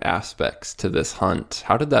different aspects to this hunt.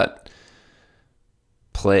 How did that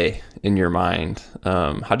play in your mind?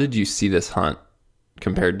 How did you see this hunt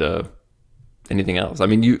compared to anything else? I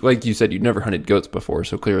mean, like you said, you'd never hunted goats before,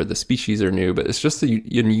 so clearly the species are new, but it's just a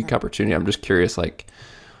unique opportunity. I'm just curious, like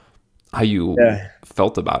how you Yeah.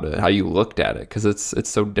 felt about it, how you looked at it, because it's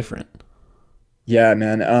so different. Yeah,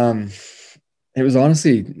 man. It was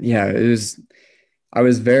honestly, yeah, I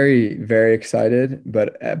was very, very excited,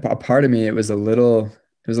 but a part of me, it was a little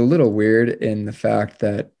weird in the fact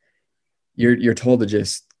that you're told to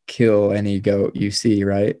just kill any goat you see,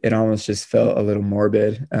 right? It almost just felt a little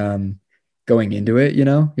morbid, going into it,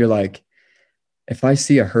 you're like, if I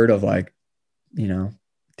see a herd of like, you know,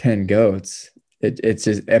 10 goats, it's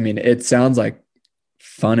just, I mean, it sounds like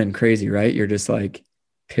fun and crazy, right? You're just like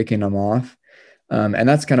picking them off. And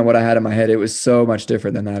that's kind of what I had in my head. It was so much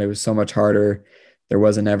different than that. It was so much harder. There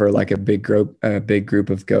wasn't ever like a big group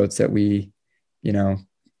of goats that we, you know,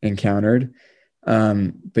 encountered.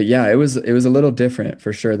 But yeah, it was a little different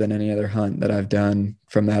for sure than any other hunt that I've done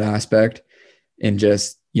from that aspect. And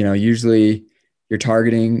just, usually you're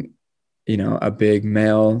targeting, a big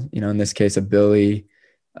male, in this case, a billy.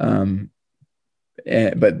 But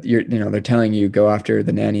they're telling you go after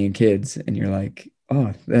the nanny and kids, and you're like,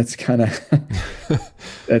 Oh, that's kind of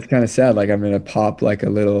that's kind of sad. Like I'm gonna pop like a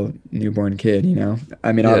little newborn kid, you know?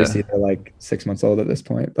 I mean, Yeah. obviously they're like 6 months old at this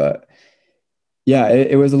point, but yeah,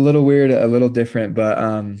 it was a little weird, a little different, but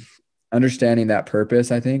understanding that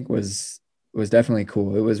purpose, I think, was definitely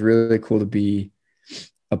cool. It was really cool to be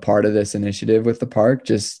a part of this initiative with the park,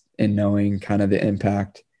 just in knowing kind of the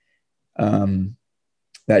impact um,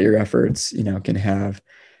 that your efforts, can have.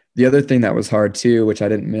 The other thing that was hard too, which I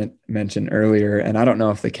didn't mention earlier, and I don't know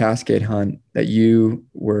if the Cascade Hunt that you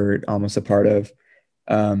were almost a part of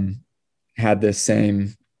um, had this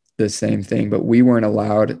same thing, but we weren't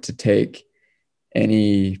allowed to take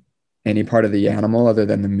any any part of the animal other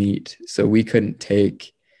than the meat. So we couldn't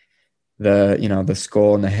take the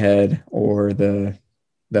skull and the head or the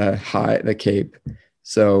cape.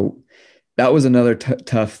 So that was another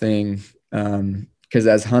tough thing because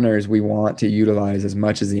as hunters we want to utilize as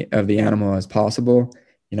much of the animal as possible.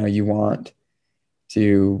 You want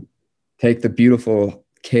to take the beautiful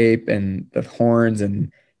cape and the horns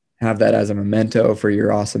and have that as a memento for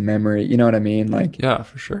your awesome memory. You know what I mean? Like, Yeah,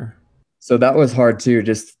 for sure. so that was hard too.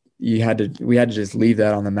 Just we had to just leave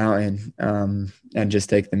that on the mountain and just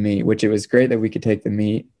take the meat, which it was great that we could take the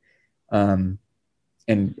meat. Um,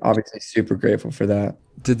 and obviously super grateful for that.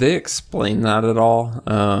 Did they explain that at all?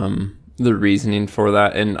 The reasoning for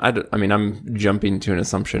that? And I mean, I'm jumping to an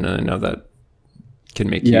assumption, and I know that can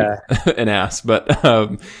make you Yeah. an ass, but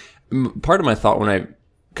part of my thought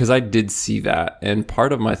because I did see that, and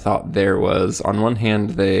part of my thought there was, on one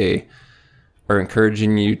hand, they are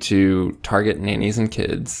encouraging you to target nannies and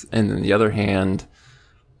kids, and then the other hand,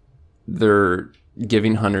 they're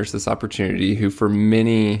giving hunters this opportunity who for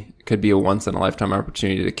many could be a once in a lifetime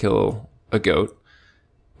opportunity to kill a goat.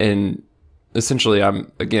 And essentially,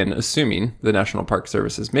 I'm again assuming the National Park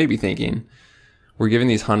Service is maybe thinking we're giving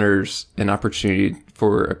these hunters an opportunity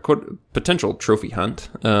for a potential trophy hunt,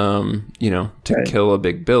 to Right. kill a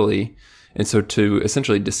big billy. And so to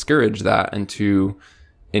essentially discourage that and to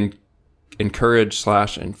encourage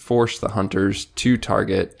 / enforce the hunters to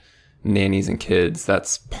target nannies and kids,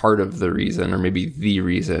 that's part of the reason, or maybe the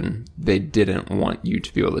reason, they didn't want you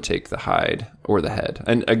to be able to take the hide or the head.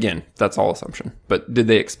 And again, that's all assumption. But did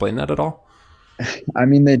they explain that at all? I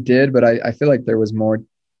mean, they did, but I feel like there was more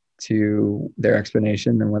to their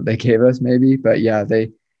explanation than what they gave us, maybe. But yeah,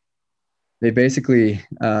 they basically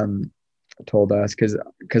told us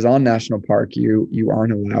because on national park you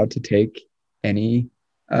aren't allowed to take anything.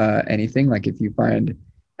 Like if you find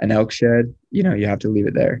an elk shed, you have to leave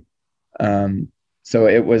it there. So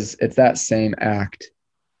it's that same act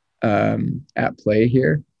at play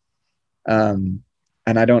here. And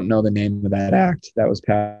I don't know the name of that act that was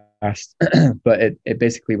passed, but it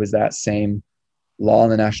basically was that same law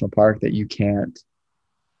in the national park that you can't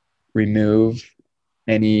remove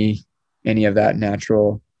any any of that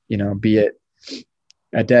natural, be it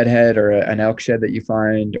a deadhead or an elk shed that you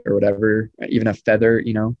find or whatever, even a feather,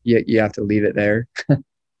 you have to leave it there.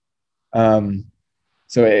 Um,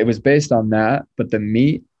 so it was based on that, but the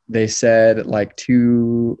meat, they said like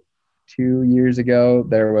two years ago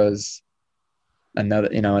there was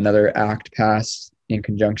another act passed in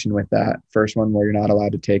conjunction with that first one where you're not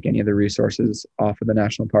allowed to take any of the resources off of the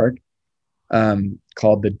national park,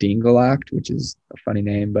 called the Dingle Act, which is a funny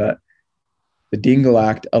name, but the Dingle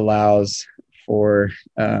Act allows for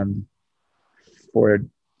um, for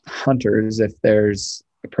hunters, if there's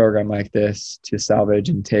a program like this, to salvage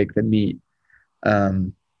and take the meat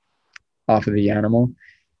um, off of the animal.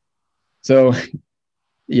 So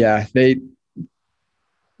yeah,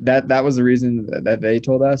 that was the reason that they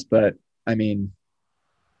told us. But I mean,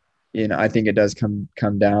 I think it does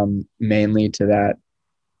come down mainly to that,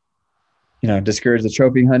 discourage the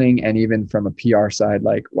trophy hunting. And even from a PR side,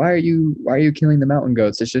 like, why are you killing the mountain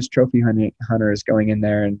goats? It's just trophy hunters going in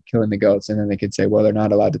there and killing the goats. And then they could say, well, they're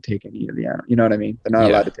not allowed to take any of the animal. You know what I mean? They're not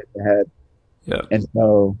allowed Yeah. to take the head. Yeah. And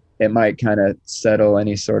so it might kind of settle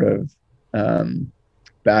any sort of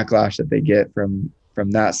backlash that they get from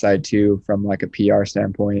that side too, from like a PR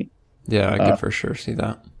standpoint. Yeah, I Uh, could for sure see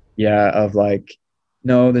that. yeah, of like,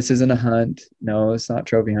 no, this isn't a hunt. No, it's not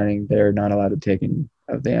trophy hunting. They're not allowed to take any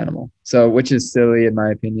of the animal. So, which is silly in my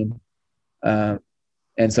opinion. Um,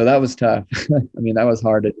 and so that was tough. I mean, that was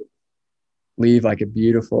hard to leave like a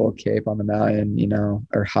beautiful cape on the mountain,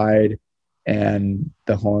 or hide and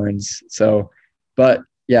the horns. So, but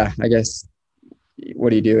yeah, I guess what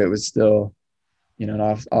do you do? It was still, an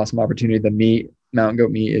awesome opportunity. The mountain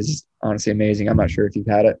goat meat is honestly amazing. I'm not sure if you've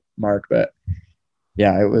had it, Mark, but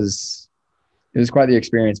yeah, it was quite the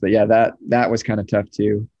experience. But yeah, that was kind of tough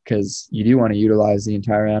too, because you do want to utilize the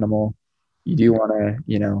entire animal. You do want to,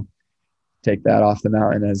 take that off the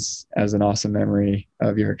mountain as an awesome memory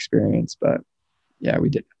of your experience. But yeah, we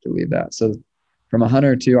did have to leave that. So from a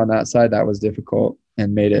hunter too on that side, that was difficult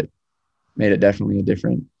and made it definitely a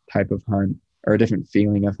different type of hunt or a different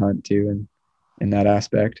feeling of hunt too, and in that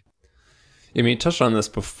aspect. I mean, you touched on this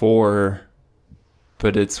before,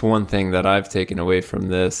 but it's one thing that I've taken away from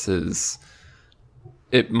this is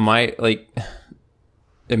it might like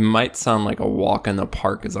it might sound like a walk in the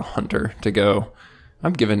park as a hunter to go,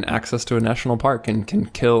 I'm given access to a national park and can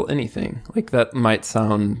kill anything. Like that might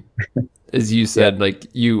sound, as you said, Yeah. like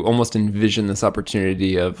you almost envision this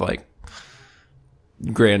opportunity of like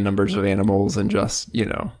grand numbers of animals and just,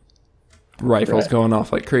 rifles Right. going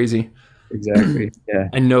off like crazy. Exactly. Yeah.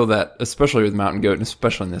 I know that, especially with mountain goat, and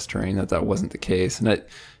especially in this terrain, that wasn't the case. And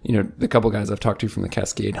the couple guys I've talked to from the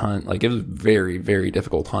Cascade hunt, like it was a very, very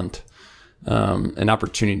difficult hunt, and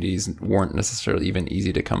opportunities weren't necessarily even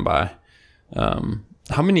easy to come by.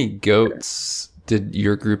 How many goats did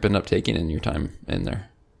your group end up taking in your time in there?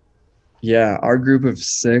 Yeah. Our group of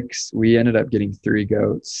 6, we ended up getting 3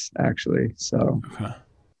 goats actually. So Okay.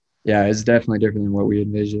 yeah, it's definitely different than what we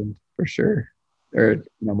envisioned for sure. Or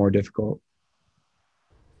more difficult.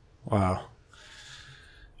 Wow,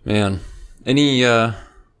 man. Any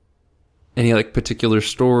any like particular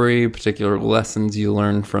story, particular lessons you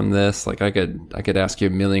learned from this? Like I could ask you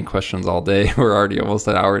a million questions all day. We're already almost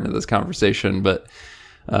an hour into this conversation, but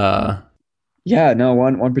uh, Yeah, no,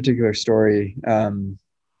 one particular story.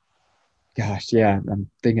 Gosh, yeah, I'm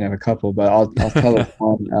thinking of a couple, but I'll tell this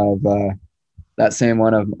one of that same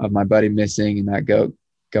one of my buddy missing and that goat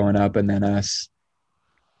going up, and then us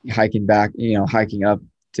hiking back, hiking up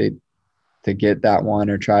to to get that one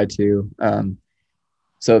or try to.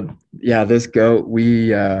 So yeah, this goat we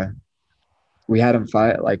had him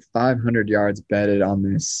fight like 500 yards bedded on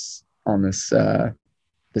this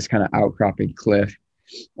kind of outcropping cliff,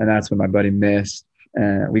 and that's when my buddy missed.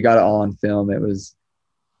 And we got it all on film. It was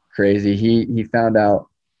crazy. He found out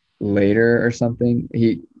later or something.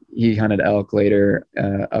 He hunted elk later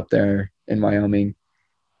up there in Wyoming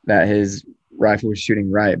that his rifle was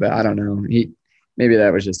shooting right, but I don't know. He maybe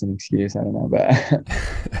that was just an excuse. I don't know, but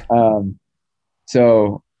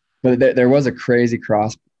so but there was a crazy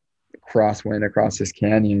crosswind across this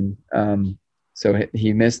canyon. So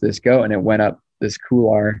he missed this goat and it went up this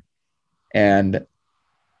couloir, and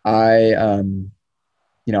I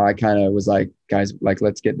I kind of was like, guys, like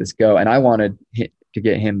let's get this goat, and I wanted to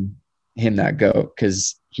get him that goat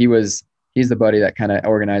because he's the buddy that kind of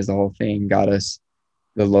organized the whole thing, got us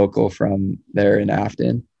the local from there in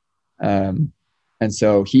Afton. Um, and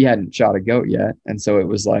so he hadn't shot a goat yet. And so it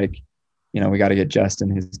was like, we got to get Justin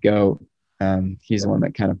his goat. He's the one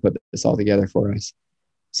that kind of put this all together for us.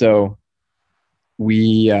 So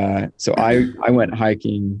I went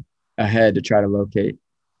hiking ahead to try to locate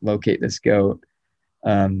this goat,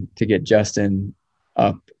 to get Justin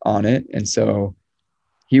up on it. And so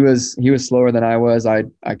he was slower than I was. I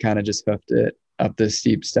kind of just hoofed it up this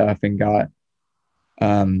steep stuff and got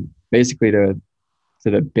basically to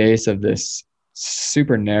the base of this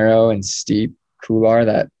super narrow and steep couloir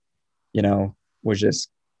that was just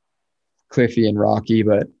cliffy and rocky,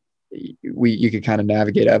 but you could kind of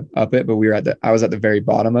navigate up it. But I was at the very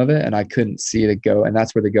bottom of it, and I couldn't see the goat, and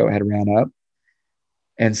that's where the goat had ran up.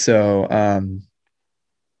 And so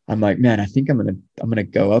I'm like, man, I think I'm gonna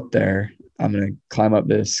go up there. I'm gonna climb up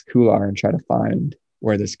this couloir and try to find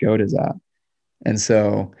where this goat is at. And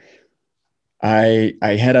so I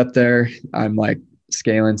head up there. I'm like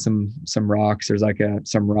scaling some rocks. There's like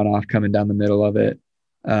some runoff coming down the middle of it,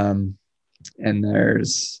 and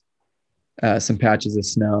there's some patches of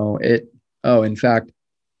snow. In fact,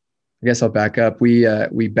 I guess I'll back up. We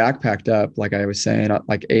backpacked up, like I was saying,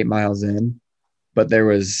 like 8 miles in, but there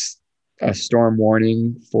was a storm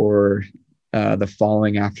warning for the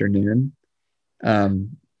following afternoon.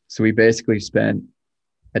 So we basically spent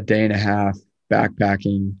a day and a half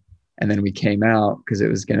backpacking, and then we came out because it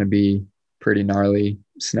was going to be pretty gnarly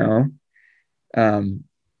snow. Um,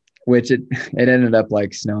 which it ended up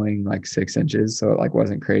like snowing like 6 inches, so it like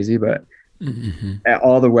wasn't crazy, but Mm-hmm.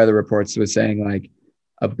 all the weather reports was saying like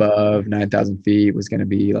above 9,000 feet was going to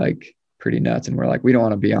be like pretty nuts, and we're like, we don't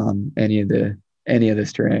want to be on any of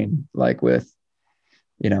this terrain like with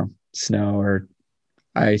snow or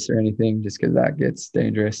ice or anything, just because that gets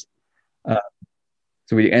dangerous. Uh,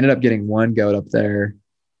 so we ended up getting one goat up there,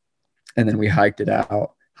 and then we hiked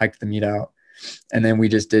the meat out, and then we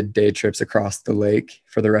just did day trips across the lake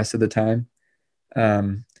for the rest of the time.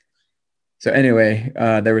 Um, so anyway,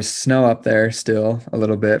 there was snow up there still a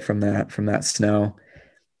little bit from that snow,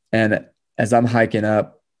 and as I'm hiking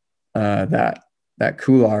up that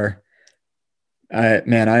couloir,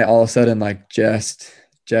 I all of a sudden, like, just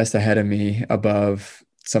ahead of me above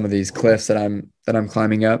some of these cliffs that I'm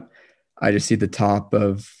climbing up, I just see the top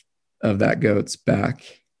of that goat's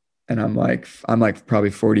back. And I'm like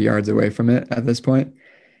probably 40 yards away from it at this point.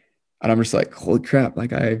 And I'm just like, holy crap,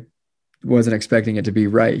 like I wasn't expecting it to be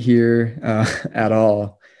right here at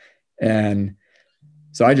all. And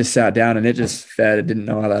so I just sat down and it just fed. It didn't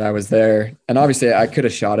know that I was there. And obviously I could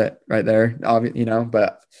have shot it right there,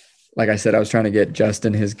 but like I said, I was trying to get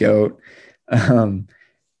Justin his goat. Um,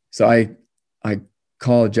 so I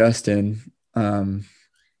called Justin, and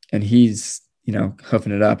he's,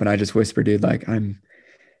 hoofing it up, and I just whispered, dude, like I'm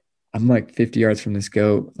like 50 yards from this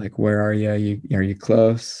goat. Like, where are you? Are you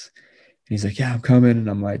close? And he's like, yeah, I'm coming. And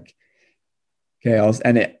I'm like,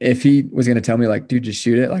 okay, if he was gonna tell me like, dude, just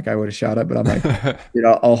shoot it, like I would have shot it. But I'm like, dude,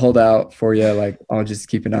 I'll hold out for you. Like, I'll just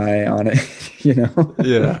keep an eye on it, you know.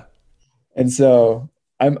 Yeah. And so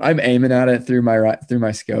I'm aiming at it through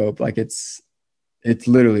my scope. Like it's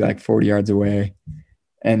literally like 40 yards away,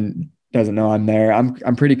 and doesn't know I'm there.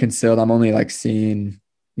 I'm pretty concealed. I'm only like seeing,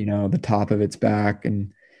 the top of its back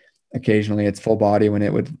and occasionally its full body when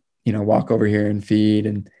it would, walk over here and feed.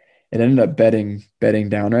 And it ended up bedding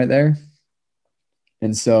down right there.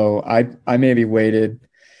 And so I maybe waited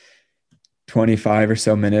 25 or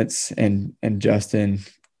so minutes, and Justin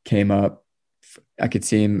came up. I could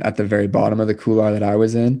see him at the very bottom of the couloir that I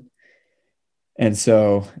was in. And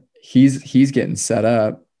so he's getting set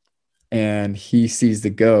up, and he sees the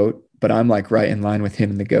goat, but I'm like right in line with him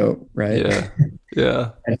and the goat, right? Yeah.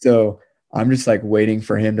 Yeah. And so I'm just like waiting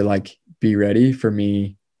for him to like be ready for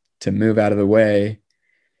me to move out of the way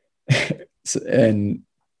and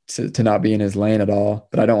to not be in his lane at all.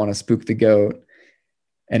 But I don't want to spook the goat.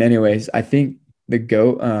 And anyways, I think the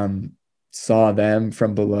goat saw them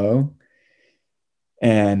from below,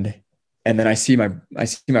 and then I see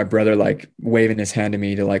my brother like waving his hand to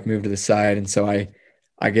me to like move to the side. And so I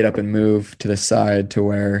get up and move to the side to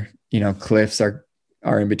where, cliffs are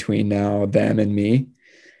in between now them and me.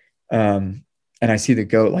 And I see the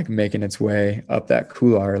goat like making its way up that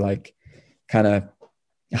couloir, like kind of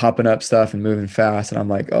hopping up stuff and moving fast. And I'm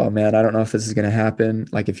like, oh man, I don't know if this is gonna happen,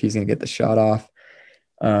 like if he's gonna get the shot off.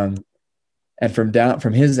 Um, and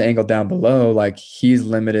from his angle down below, like he's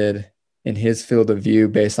limited in his field of view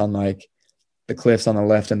based on like the cliffs on the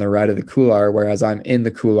left and the right of the couloir, whereas I'm in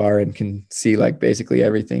the couloir and can see like basically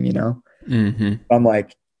everything. Mm-hmm. I'm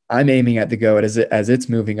like, I'm aiming at the goat as it's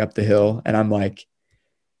moving up the hill, and I'm like,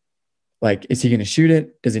 is he going to shoot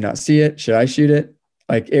it? Does he not see it? Should I shoot it?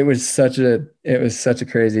 Like it was such a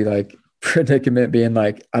crazy like predicament, being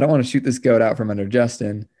like, I don't want to shoot this goat out from under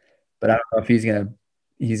Justin, but I don't know if he's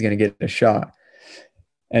gonna get a shot.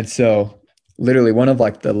 And so literally one of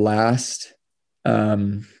like the last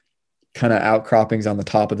um kind of outcroppings on the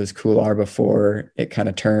top of this couloir before it kind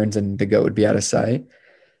of turns and the goat would be out of sight.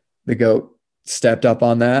 The goat stepped up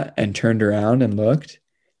on that and turned around and looked,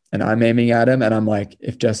 and I'm aiming at him, and I'm like,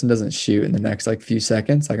 if Justin doesn't shoot in the next like few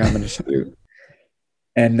seconds, like I'm gonna shoot.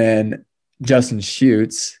 And then Justin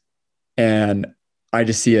shoots, and I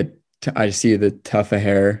just see the tuft of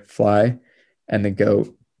hair fly, and the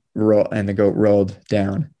goat rolled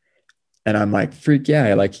down. And I'm like, freak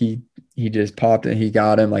yeah, like he just popped and he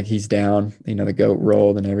got him, like he's down, the goat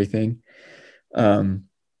rolled and everything. Um,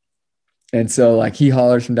 and so like he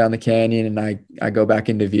hollers from down the canyon, and I go back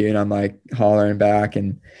into view, and I'm like hollering back,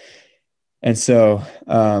 and so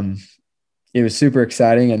it was super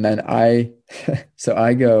exciting. And then so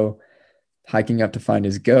I go hiking up to find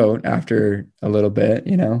his goat after a little bit,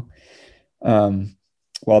 um,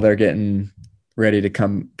 while they're getting ready to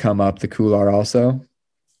come up the couloir also.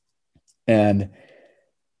 And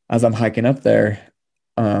as I'm hiking up there,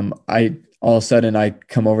 I all of a sudden I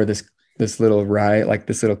come over this little like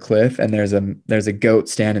this little cliff, and there's a goat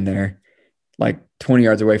standing there, like 20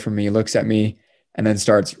 yards away from me, looks at me, and then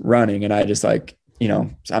starts running. And I just like,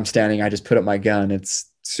 I'm standing, I just put up my gun. It's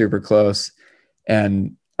super close,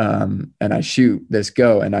 and I shoot this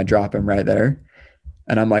goat, and I drop him right there.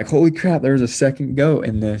 And I'm like, holy crap, there's a second goat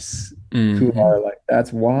in this couloir. Like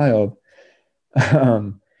that's wild.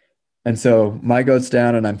 Um, and so my goat's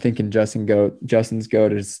down, and I'm thinking Justin's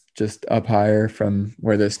goat is just up higher from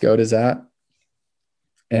where this goat is at.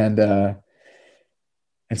 And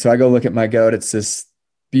so I go look at my goat. It's this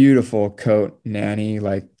beautiful coat nanny,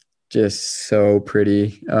 like just so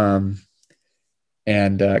pretty. And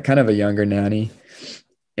kind of a younger nanny.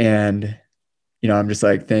 And I'm just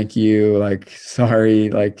like, thank you, like sorry,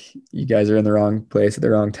 like you guys are in the wrong place at the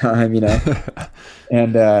wrong time.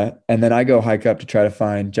 And then I go hike up to try to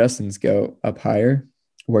find Justin's goat up higher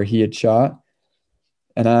where he had shot.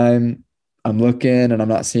 And I'm looking and I'm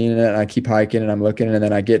not seeing it. And I keep hiking and I'm looking. And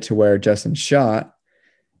then I get to where Justin shot,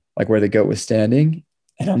 like where the goat was standing.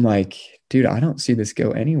 And I'm like, dude, I don't see this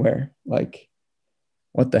goat anywhere. Like,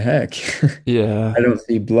 what the heck? Yeah. I don't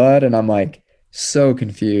see blood. And I'm like, so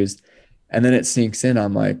confused. And then it sinks in.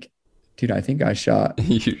 I'm like, dude, I think I shot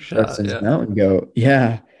You shot, Justin's yeah. mountain goat.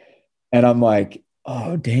 Yeah. And I'm like,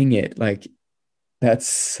 oh, dang it. Like, that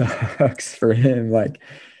sucks for him. Like,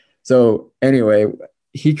 so anyway,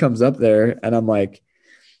 he comes up there and I'm like,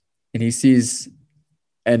 and he sees,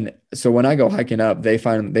 and so when I go hiking up, they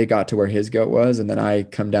got to where his goat was, and then I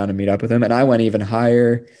come down and meet up with him. And I went even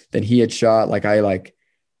higher than he had shot. Like I like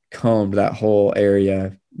combed that whole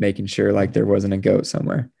area, making sure like there wasn't a goat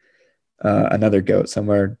somewhere, another goat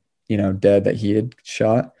somewhere, dead that he had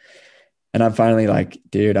shot. And I'm finally like,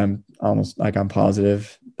 dude, I'm almost like I'm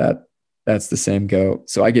positive that that's the same goat.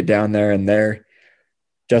 So I get down there and there,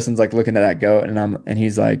 Justin's like looking at that goat, and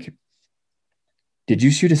he's like, did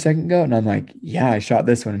you shoot a second goat? And I'm like, yeah, I shot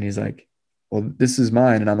this one. And he's like, well, this is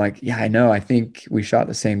mine. And I'm like, yeah, I know. I think we shot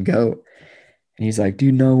the same goat. And he's like,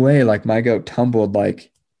 dude, no way. Like my goat tumbled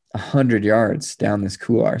like 100 yards down this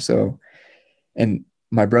couloir. So, and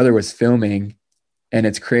my brother was filming, and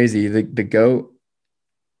it's crazy. The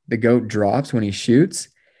goat drops when he shoots,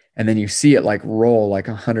 and then you see it like roll like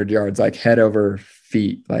 100 yards, like head over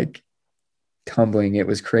feet, like tumbling. It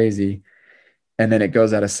was crazy. And then it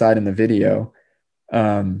goes out of sight in the video.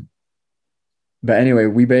 Um, but anyway,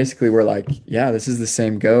 we basically were like, yeah, this is the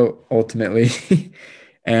same goat ultimately.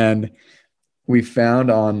 And we found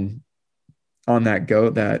on that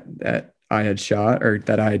goat that I had shot or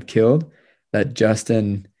that I had killed, that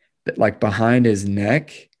Justin, that like behind his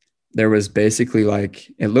neck, there was basically like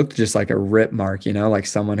it looked just like a rip mark, like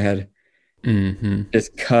someone had Hmm.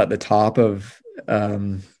 just cut the top of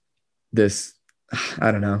this,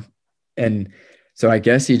 I don't know. And so I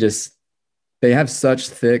guess they have such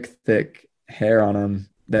thick hair on them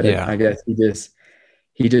that I Yeah. guess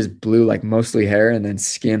he just blew like mostly hair and then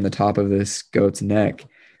skinned the top of this goat's neck,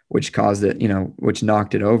 which caused it, which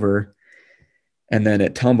knocked it over, and then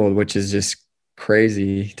it tumbled, which is just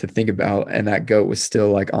crazy to think about. And that goat was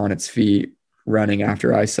still like on its feet running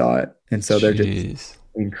after I saw it. And so they're just Jeez.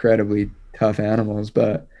 incredibly tough animals.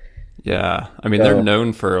 But Yeah. I mean, they're so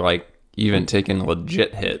known for like even taking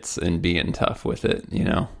legit hits and being tough with it,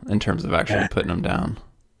 in terms of actually yeah, putting them down.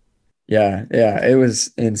 yeah, it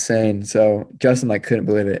was insane. So Justin like couldn't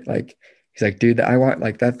believe it. Like he's like, dude, I want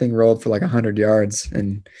like that thing rolled for like 100 yards.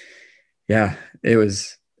 And yeah, it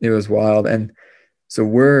was wild. And so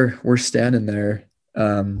we're standing there,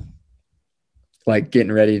 like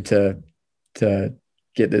getting ready to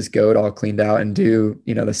get this goat all cleaned out and do,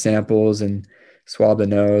 the samples and swab the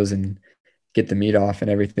nose and get the meat off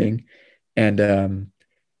and everything. And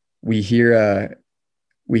we hear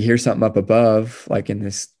we hear something up above, like in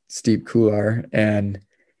this steep couloir, and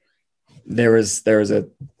there was there was a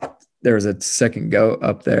there was a second goat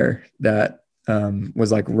up there that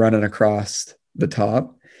was like running across the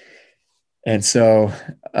top. And so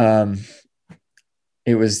um,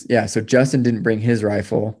 it was, yeah. So Justin didn't bring his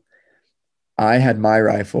rifle. I had my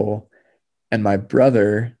rifle, and my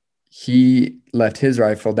brother, he left his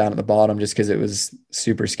rifle down at the bottom just because it was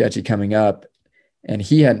super sketchy coming up, and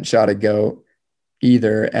he hadn't shot a goat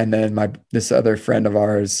either. And then this other friend of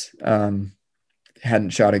ours hadn't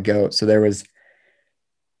shot a goat, so there was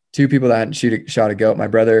two people that hadn't shot a goat. My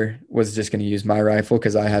brother was just going to use my rifle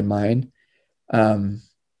because I had mine. Um,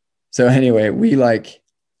 so anyway, we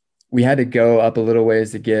had to go up a little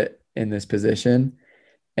ways to get in this position,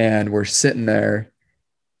 and we're sitting there,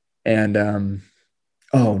 and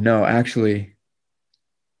oh no, actually,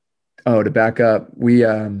 oh, to back up, we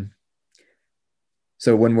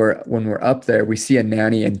so when we're up there, we see a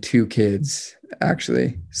nanny and two kids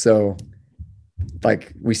actually. So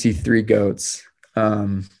like we see three goats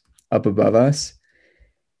up above us,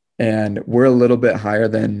 and we're a little bit higher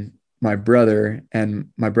than my brother, and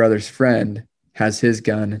my brother's friend has his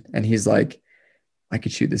gun, and he's like, I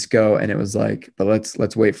could shoot this goat. And it was like, but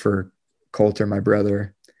let's wait for Coulter, my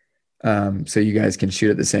brother, so you guys can shoot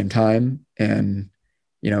at the same time and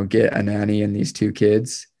get a nanny and these two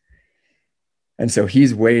kids. And so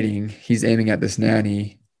he's waiting, he's aiming at this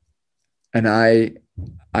nanny, and I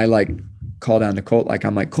like call down to Colt, like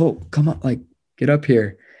I'm like, Colt, come on, like get up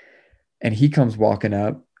here. And he comes walking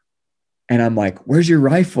up, and I'm like, where's your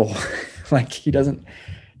rifle? Like he doesn't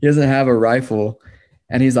have a rifle.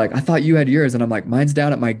 And he's like, I thought you had yours. And I'm like, mine's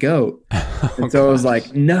down at my goat. Oh And so I was gosh.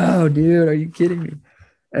 like, no, dude, are you kidding me?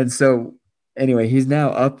 And so anyway, he's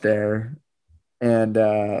now up there, and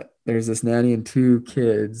there's this nanny and two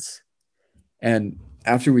kids. And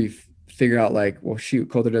after we figure out like, well, shoot,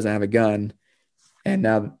 Coulter doesn't have a gun, and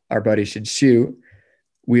now our buddy should shoot.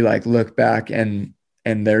 We like look back and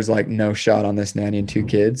there's like no shot on this nanny and two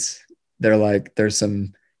kids. They're like, there's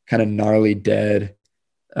some kind of gnarly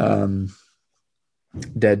um,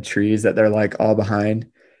 dead trees that they're like all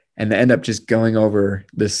behind, and they end up just going over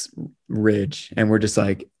this ridge, and we're just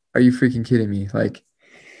like, are you freaking kidding me? Like,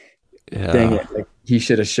 dang Yeah. it, like he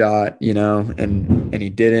should have shot, and he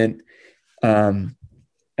didn't. um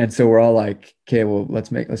and so we're all like, okay, well, let's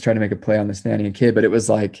try to make a play on this nanny and kid. But it was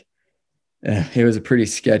like, it was a pretty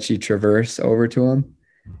sketchy traverse over to him.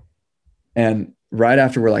 And right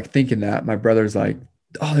after we're like thinking that, my brother's like,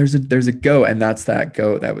 oh, there's a goat, and that's that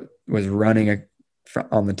goat that was running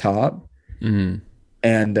on the top. Mm.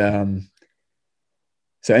 And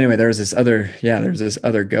so anyway, there's this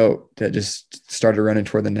other goat that just started running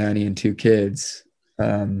toward the nanny and two kids.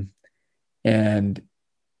 And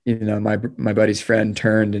my buddy's friend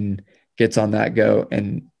turned and gets on that goat,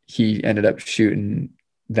 and he ended up shooting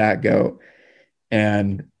that goat.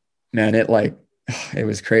 And man, it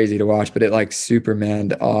was crazy to watch, but it like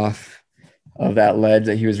Supermaned off of that ledge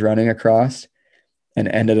that he was running across and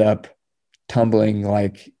ended up tumbling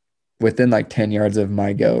like within like 10 yards of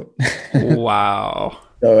my goat. Wow.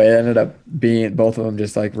 So it ended up being both of them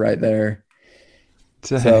just like right there.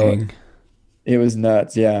 So Dang. it was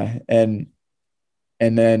nuts. Yeah. And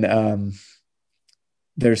then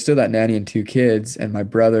there's still that nanny and two kids, and my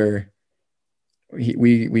brother,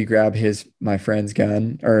 we grab my friend's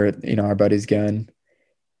gun, or our buddy's gun,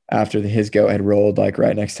 after his goat had rolled like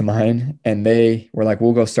right next to mine, and they were like,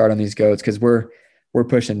 we'll go start on these goats because we're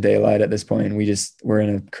pushing daylight at this point, and we're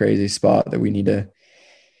in a crazy spot that we need to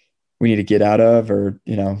get out of, or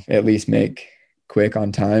at least make quick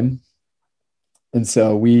on time. And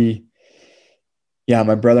so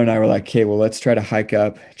my brother and I were like, okay, well, let's try to hike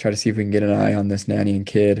up, try to see if we can get an eye on this nanny and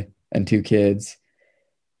kid and two kids.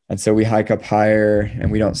 And so we hike up higher,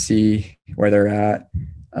 and we don't see where they're at.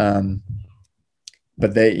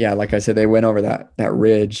 But like I said, they went over that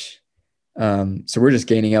ridge. So we're just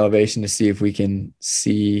gaining elevation to see if we can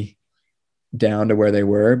see down to where they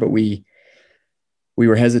were. But we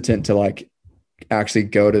were hesitant to like actually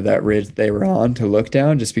go to that ridge they were on to look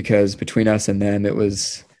down, just because between us and them, it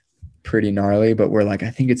was pretty gnarly. But we're like, I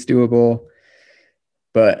think it's doable.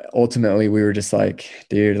 But ultimately we were just like,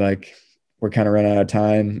 dude, like we're kind of running out of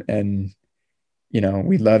time, and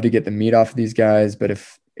we'd love to get the meat off of these guys, but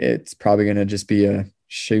if it's probably going to just be a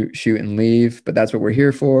shoot and leave, but that's what we're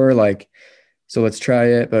here for. Like, so let's try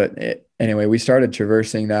it. But anyway, we started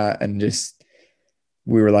traversing that, and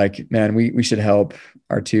we were like, man, we should help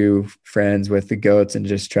our two friends with the goats and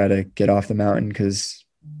just try to get off the mountain, because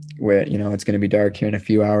it's going to be dark here in a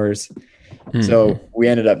few hours. Mm-hmm. So we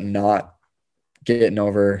ended up not getting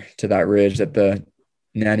over to that ridge that the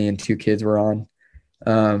nanny and two kids were on,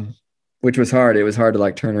 which was hard. It was hard to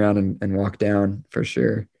like turn around and walk down for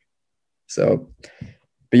sure. So,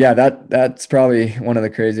 but yeah, that's probably one of the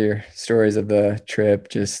crazier stories of the trip.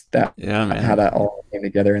 Just that, man, how that all came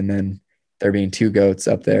together, and then there being two goats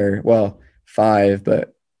up there. Well, 5,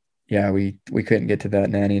 but yeah, we couldn't get to that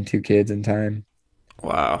nanny and two kids in time.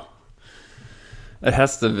 Wow. It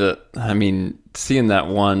has to be, I mean, seeing that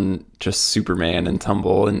one just Superman and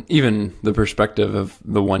tumble, and even the perspective of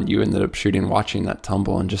the one you ended up shooting, watching that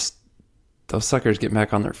tumble, and just those suckers get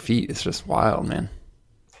back on their feet. It's just wild, man.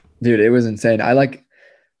 Dude, it was insane. I like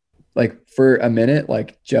for a minute,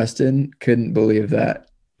 like Justin couldn't believe that.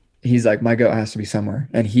 He's like, my goat has to be somewhere.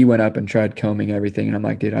 And he went up and tried combing everything. And I'm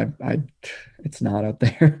like, dude, I it's not up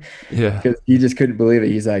there. Yeah. Because he just couldn't believe it.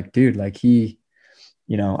 He's like, dude, like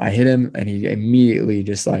I hit him, and he immediately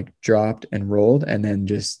just like dropped and rolled. And then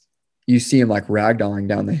just, you see him like ragdolling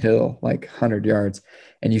down the hill, like 100 yards.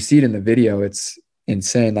 And you see it in the video. It's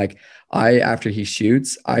insane. Like after he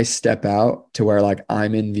shoots, I step out to where like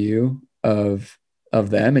I'm in view of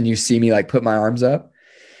them. And you see me like put my arms up,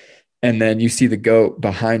 and then you see the goat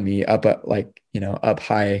behind me up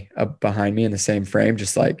high up behind me in the same frame,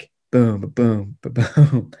 just like boom, boom,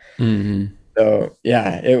 boom. Mm-hmm. So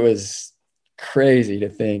yeah, it was crazy to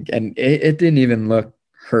think. And it didn't even look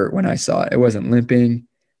hurt when I saw it. It wasn't limping.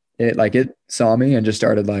 It saw me and just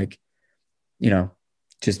started like,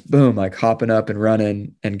 just boom, like hopping up and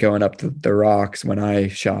running and going up the rocks when I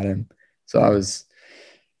shot him. So I was,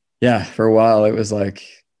 for a while it was like,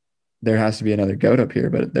 there has to be another goat up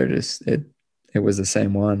here, but it was the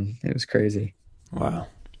same one. It was crazy. Wow.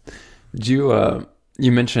 Did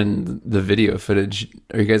you mentioned the video footage.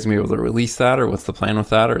 Are you guys gonna be able to release that, or what's the plan with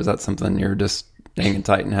that? Or is that something you're just hanging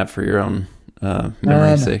tight and have for your own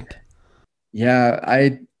memory's sake? Yeah,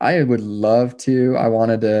 I would love to. I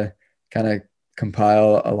wanted to kind of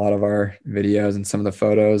compile a lot of our videos and some of the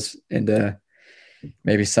photos into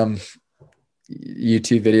maybe some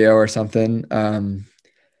YouTube video or something.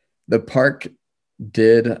 The park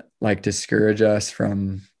did like discourage us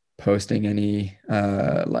from posting any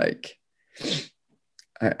like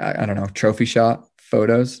I don't know, trophy shot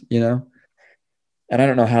photos, and I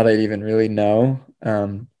don't know how they'd even really know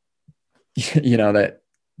that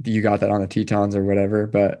you got that on the Tetons or whatever.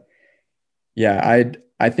 But yeah,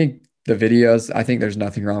 I think the videos, I think there's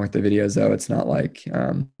nothing wrong with the videos though. It's not like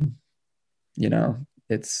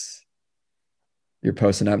it's you're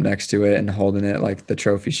posting up next to it and holding it like the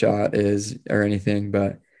trophy shot is or anything.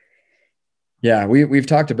 But yeah, we've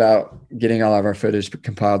talked about getting all of our footage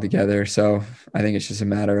compiled together. So I think it's just a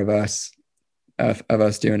matter of us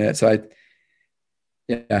doing it. So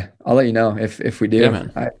yeah, I'll let you know if we do. Yeah,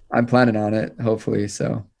 man. I'm planning on it, hopefully.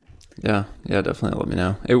 So Yeah, definitely let me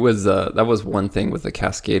know. It was that was one thing with the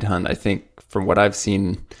Cascade hunt. I think from what I've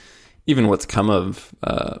seen, even what's come of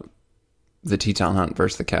the Teton hunt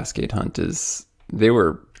versus the Cascade hunt is they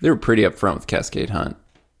were pretty upfront with Cascade hunt.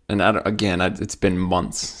 And it's been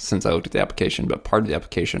months since I looked at the application, but part of the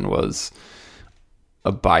application was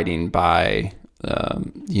abiding by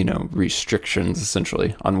restrictions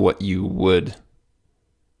essentially on what you would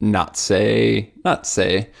not say,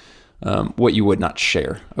 what you would not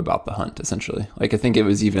share about the hunt, essentially. Like, I think it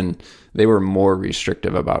was they were more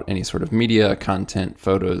restrictive about any sort of media, content,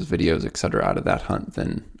 photos, videos, etc. out of that hunt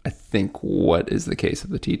than I think what is the case of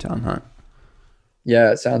the Teton hunt.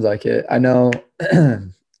 Yeah, it sounds like it. I know,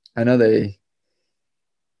 I know they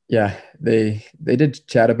did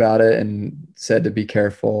chat about it and said to be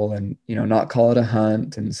careful and, not call it a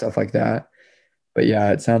hunt and stuff like that. But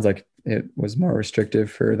yeah, it sounds like it was more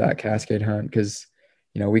restrictive for that Cascade hunt because,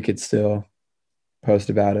 we could still post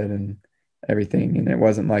about it and everything. And it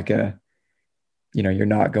wasn't like you're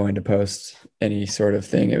not going to post any sort of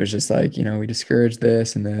thing. It was just like, we discourage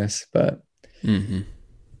this and this, but,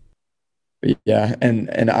 but yeah.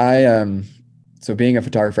 And I, so being a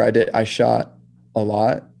photographer, I shot a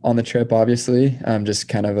lot on the trip, obviously, just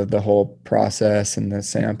kind of the whole process and the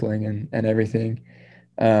sampling and everything.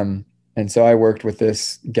 And so I worked with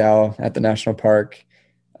this gal at the national park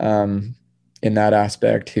in that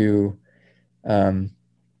aspect who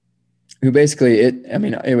basically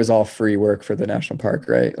it was all free work for the national park,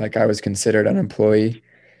 right? Like I was considered an employee.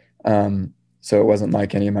 So it wasn't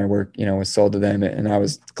like any of my work, was sold to them and I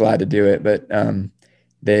was glad to do it. But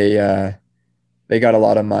they got a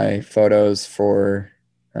lot of my photos from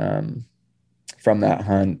that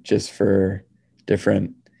hunt just for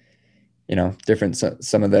different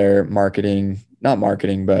some of their not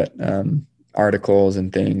marketing, but articles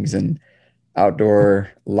and things. And Outdoor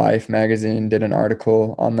Life magazine did an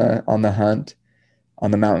article on the hunt,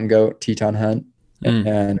 on the mountain goat Teton hunt.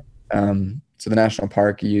 And so the national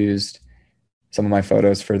park used some of my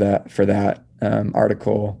photos for that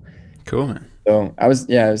article. Cool, man. So I was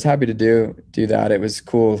happy to do that. It was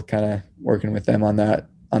cool kind of working with them on that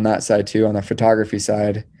side too, on the photography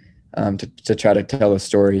side, to try to tell a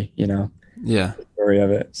story, Yeah. the story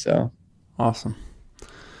of it. So awesome.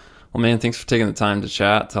 Well, man, thanks for taking the time to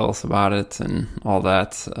chat, tell us about it and all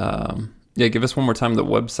that. Give us one more time the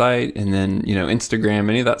website and then, Instagram,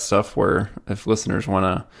 any of that stuff where if listeners want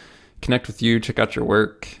to connect with you, check out your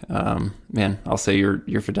work. Man, I'll say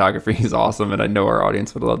your photography is awesome and I know our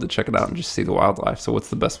audience would love to check it out and just see the wildlife. So what's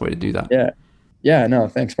the best way to do that? Yeah, no,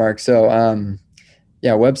 thanks, Mark. So,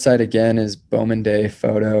 website again is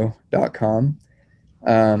bowmandayphoto.com.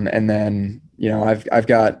 And then, I've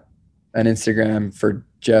got an Instagram for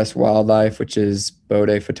just wildlife, which is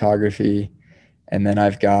Bowday Photography. And then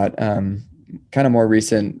I've got kind of more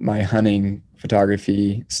recent, my hunting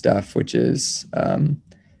photography stuff, which is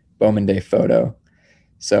Bowman Day Photo.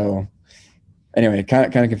 So anyway,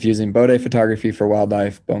 kind of confusing. Bowday Photography for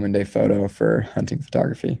wildlife, Bowman Day Photo for hunting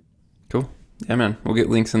photography. Cool. Yeah, man. We'll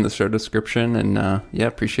get links in the show description. And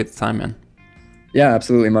appreciate the time, man. Yeah,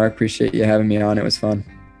 absolutely, Mark. Appreciate you having me on. It was fun.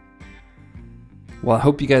 Well, I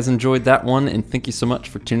hope you guys enjoyed that one, and thank you so much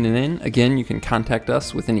for tuning in. Again, you can contact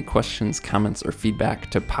us with any questions, comments, or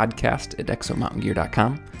feedback to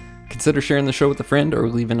podcast@exomountaingear.com. Consider sharing the show with a friend or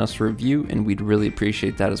leaving us a review, and we'd really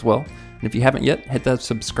appreciate that as well. And if you haven't yet, hit that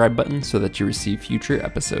subscribe button so that you receive future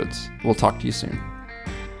episodes. We'll talk to you soon.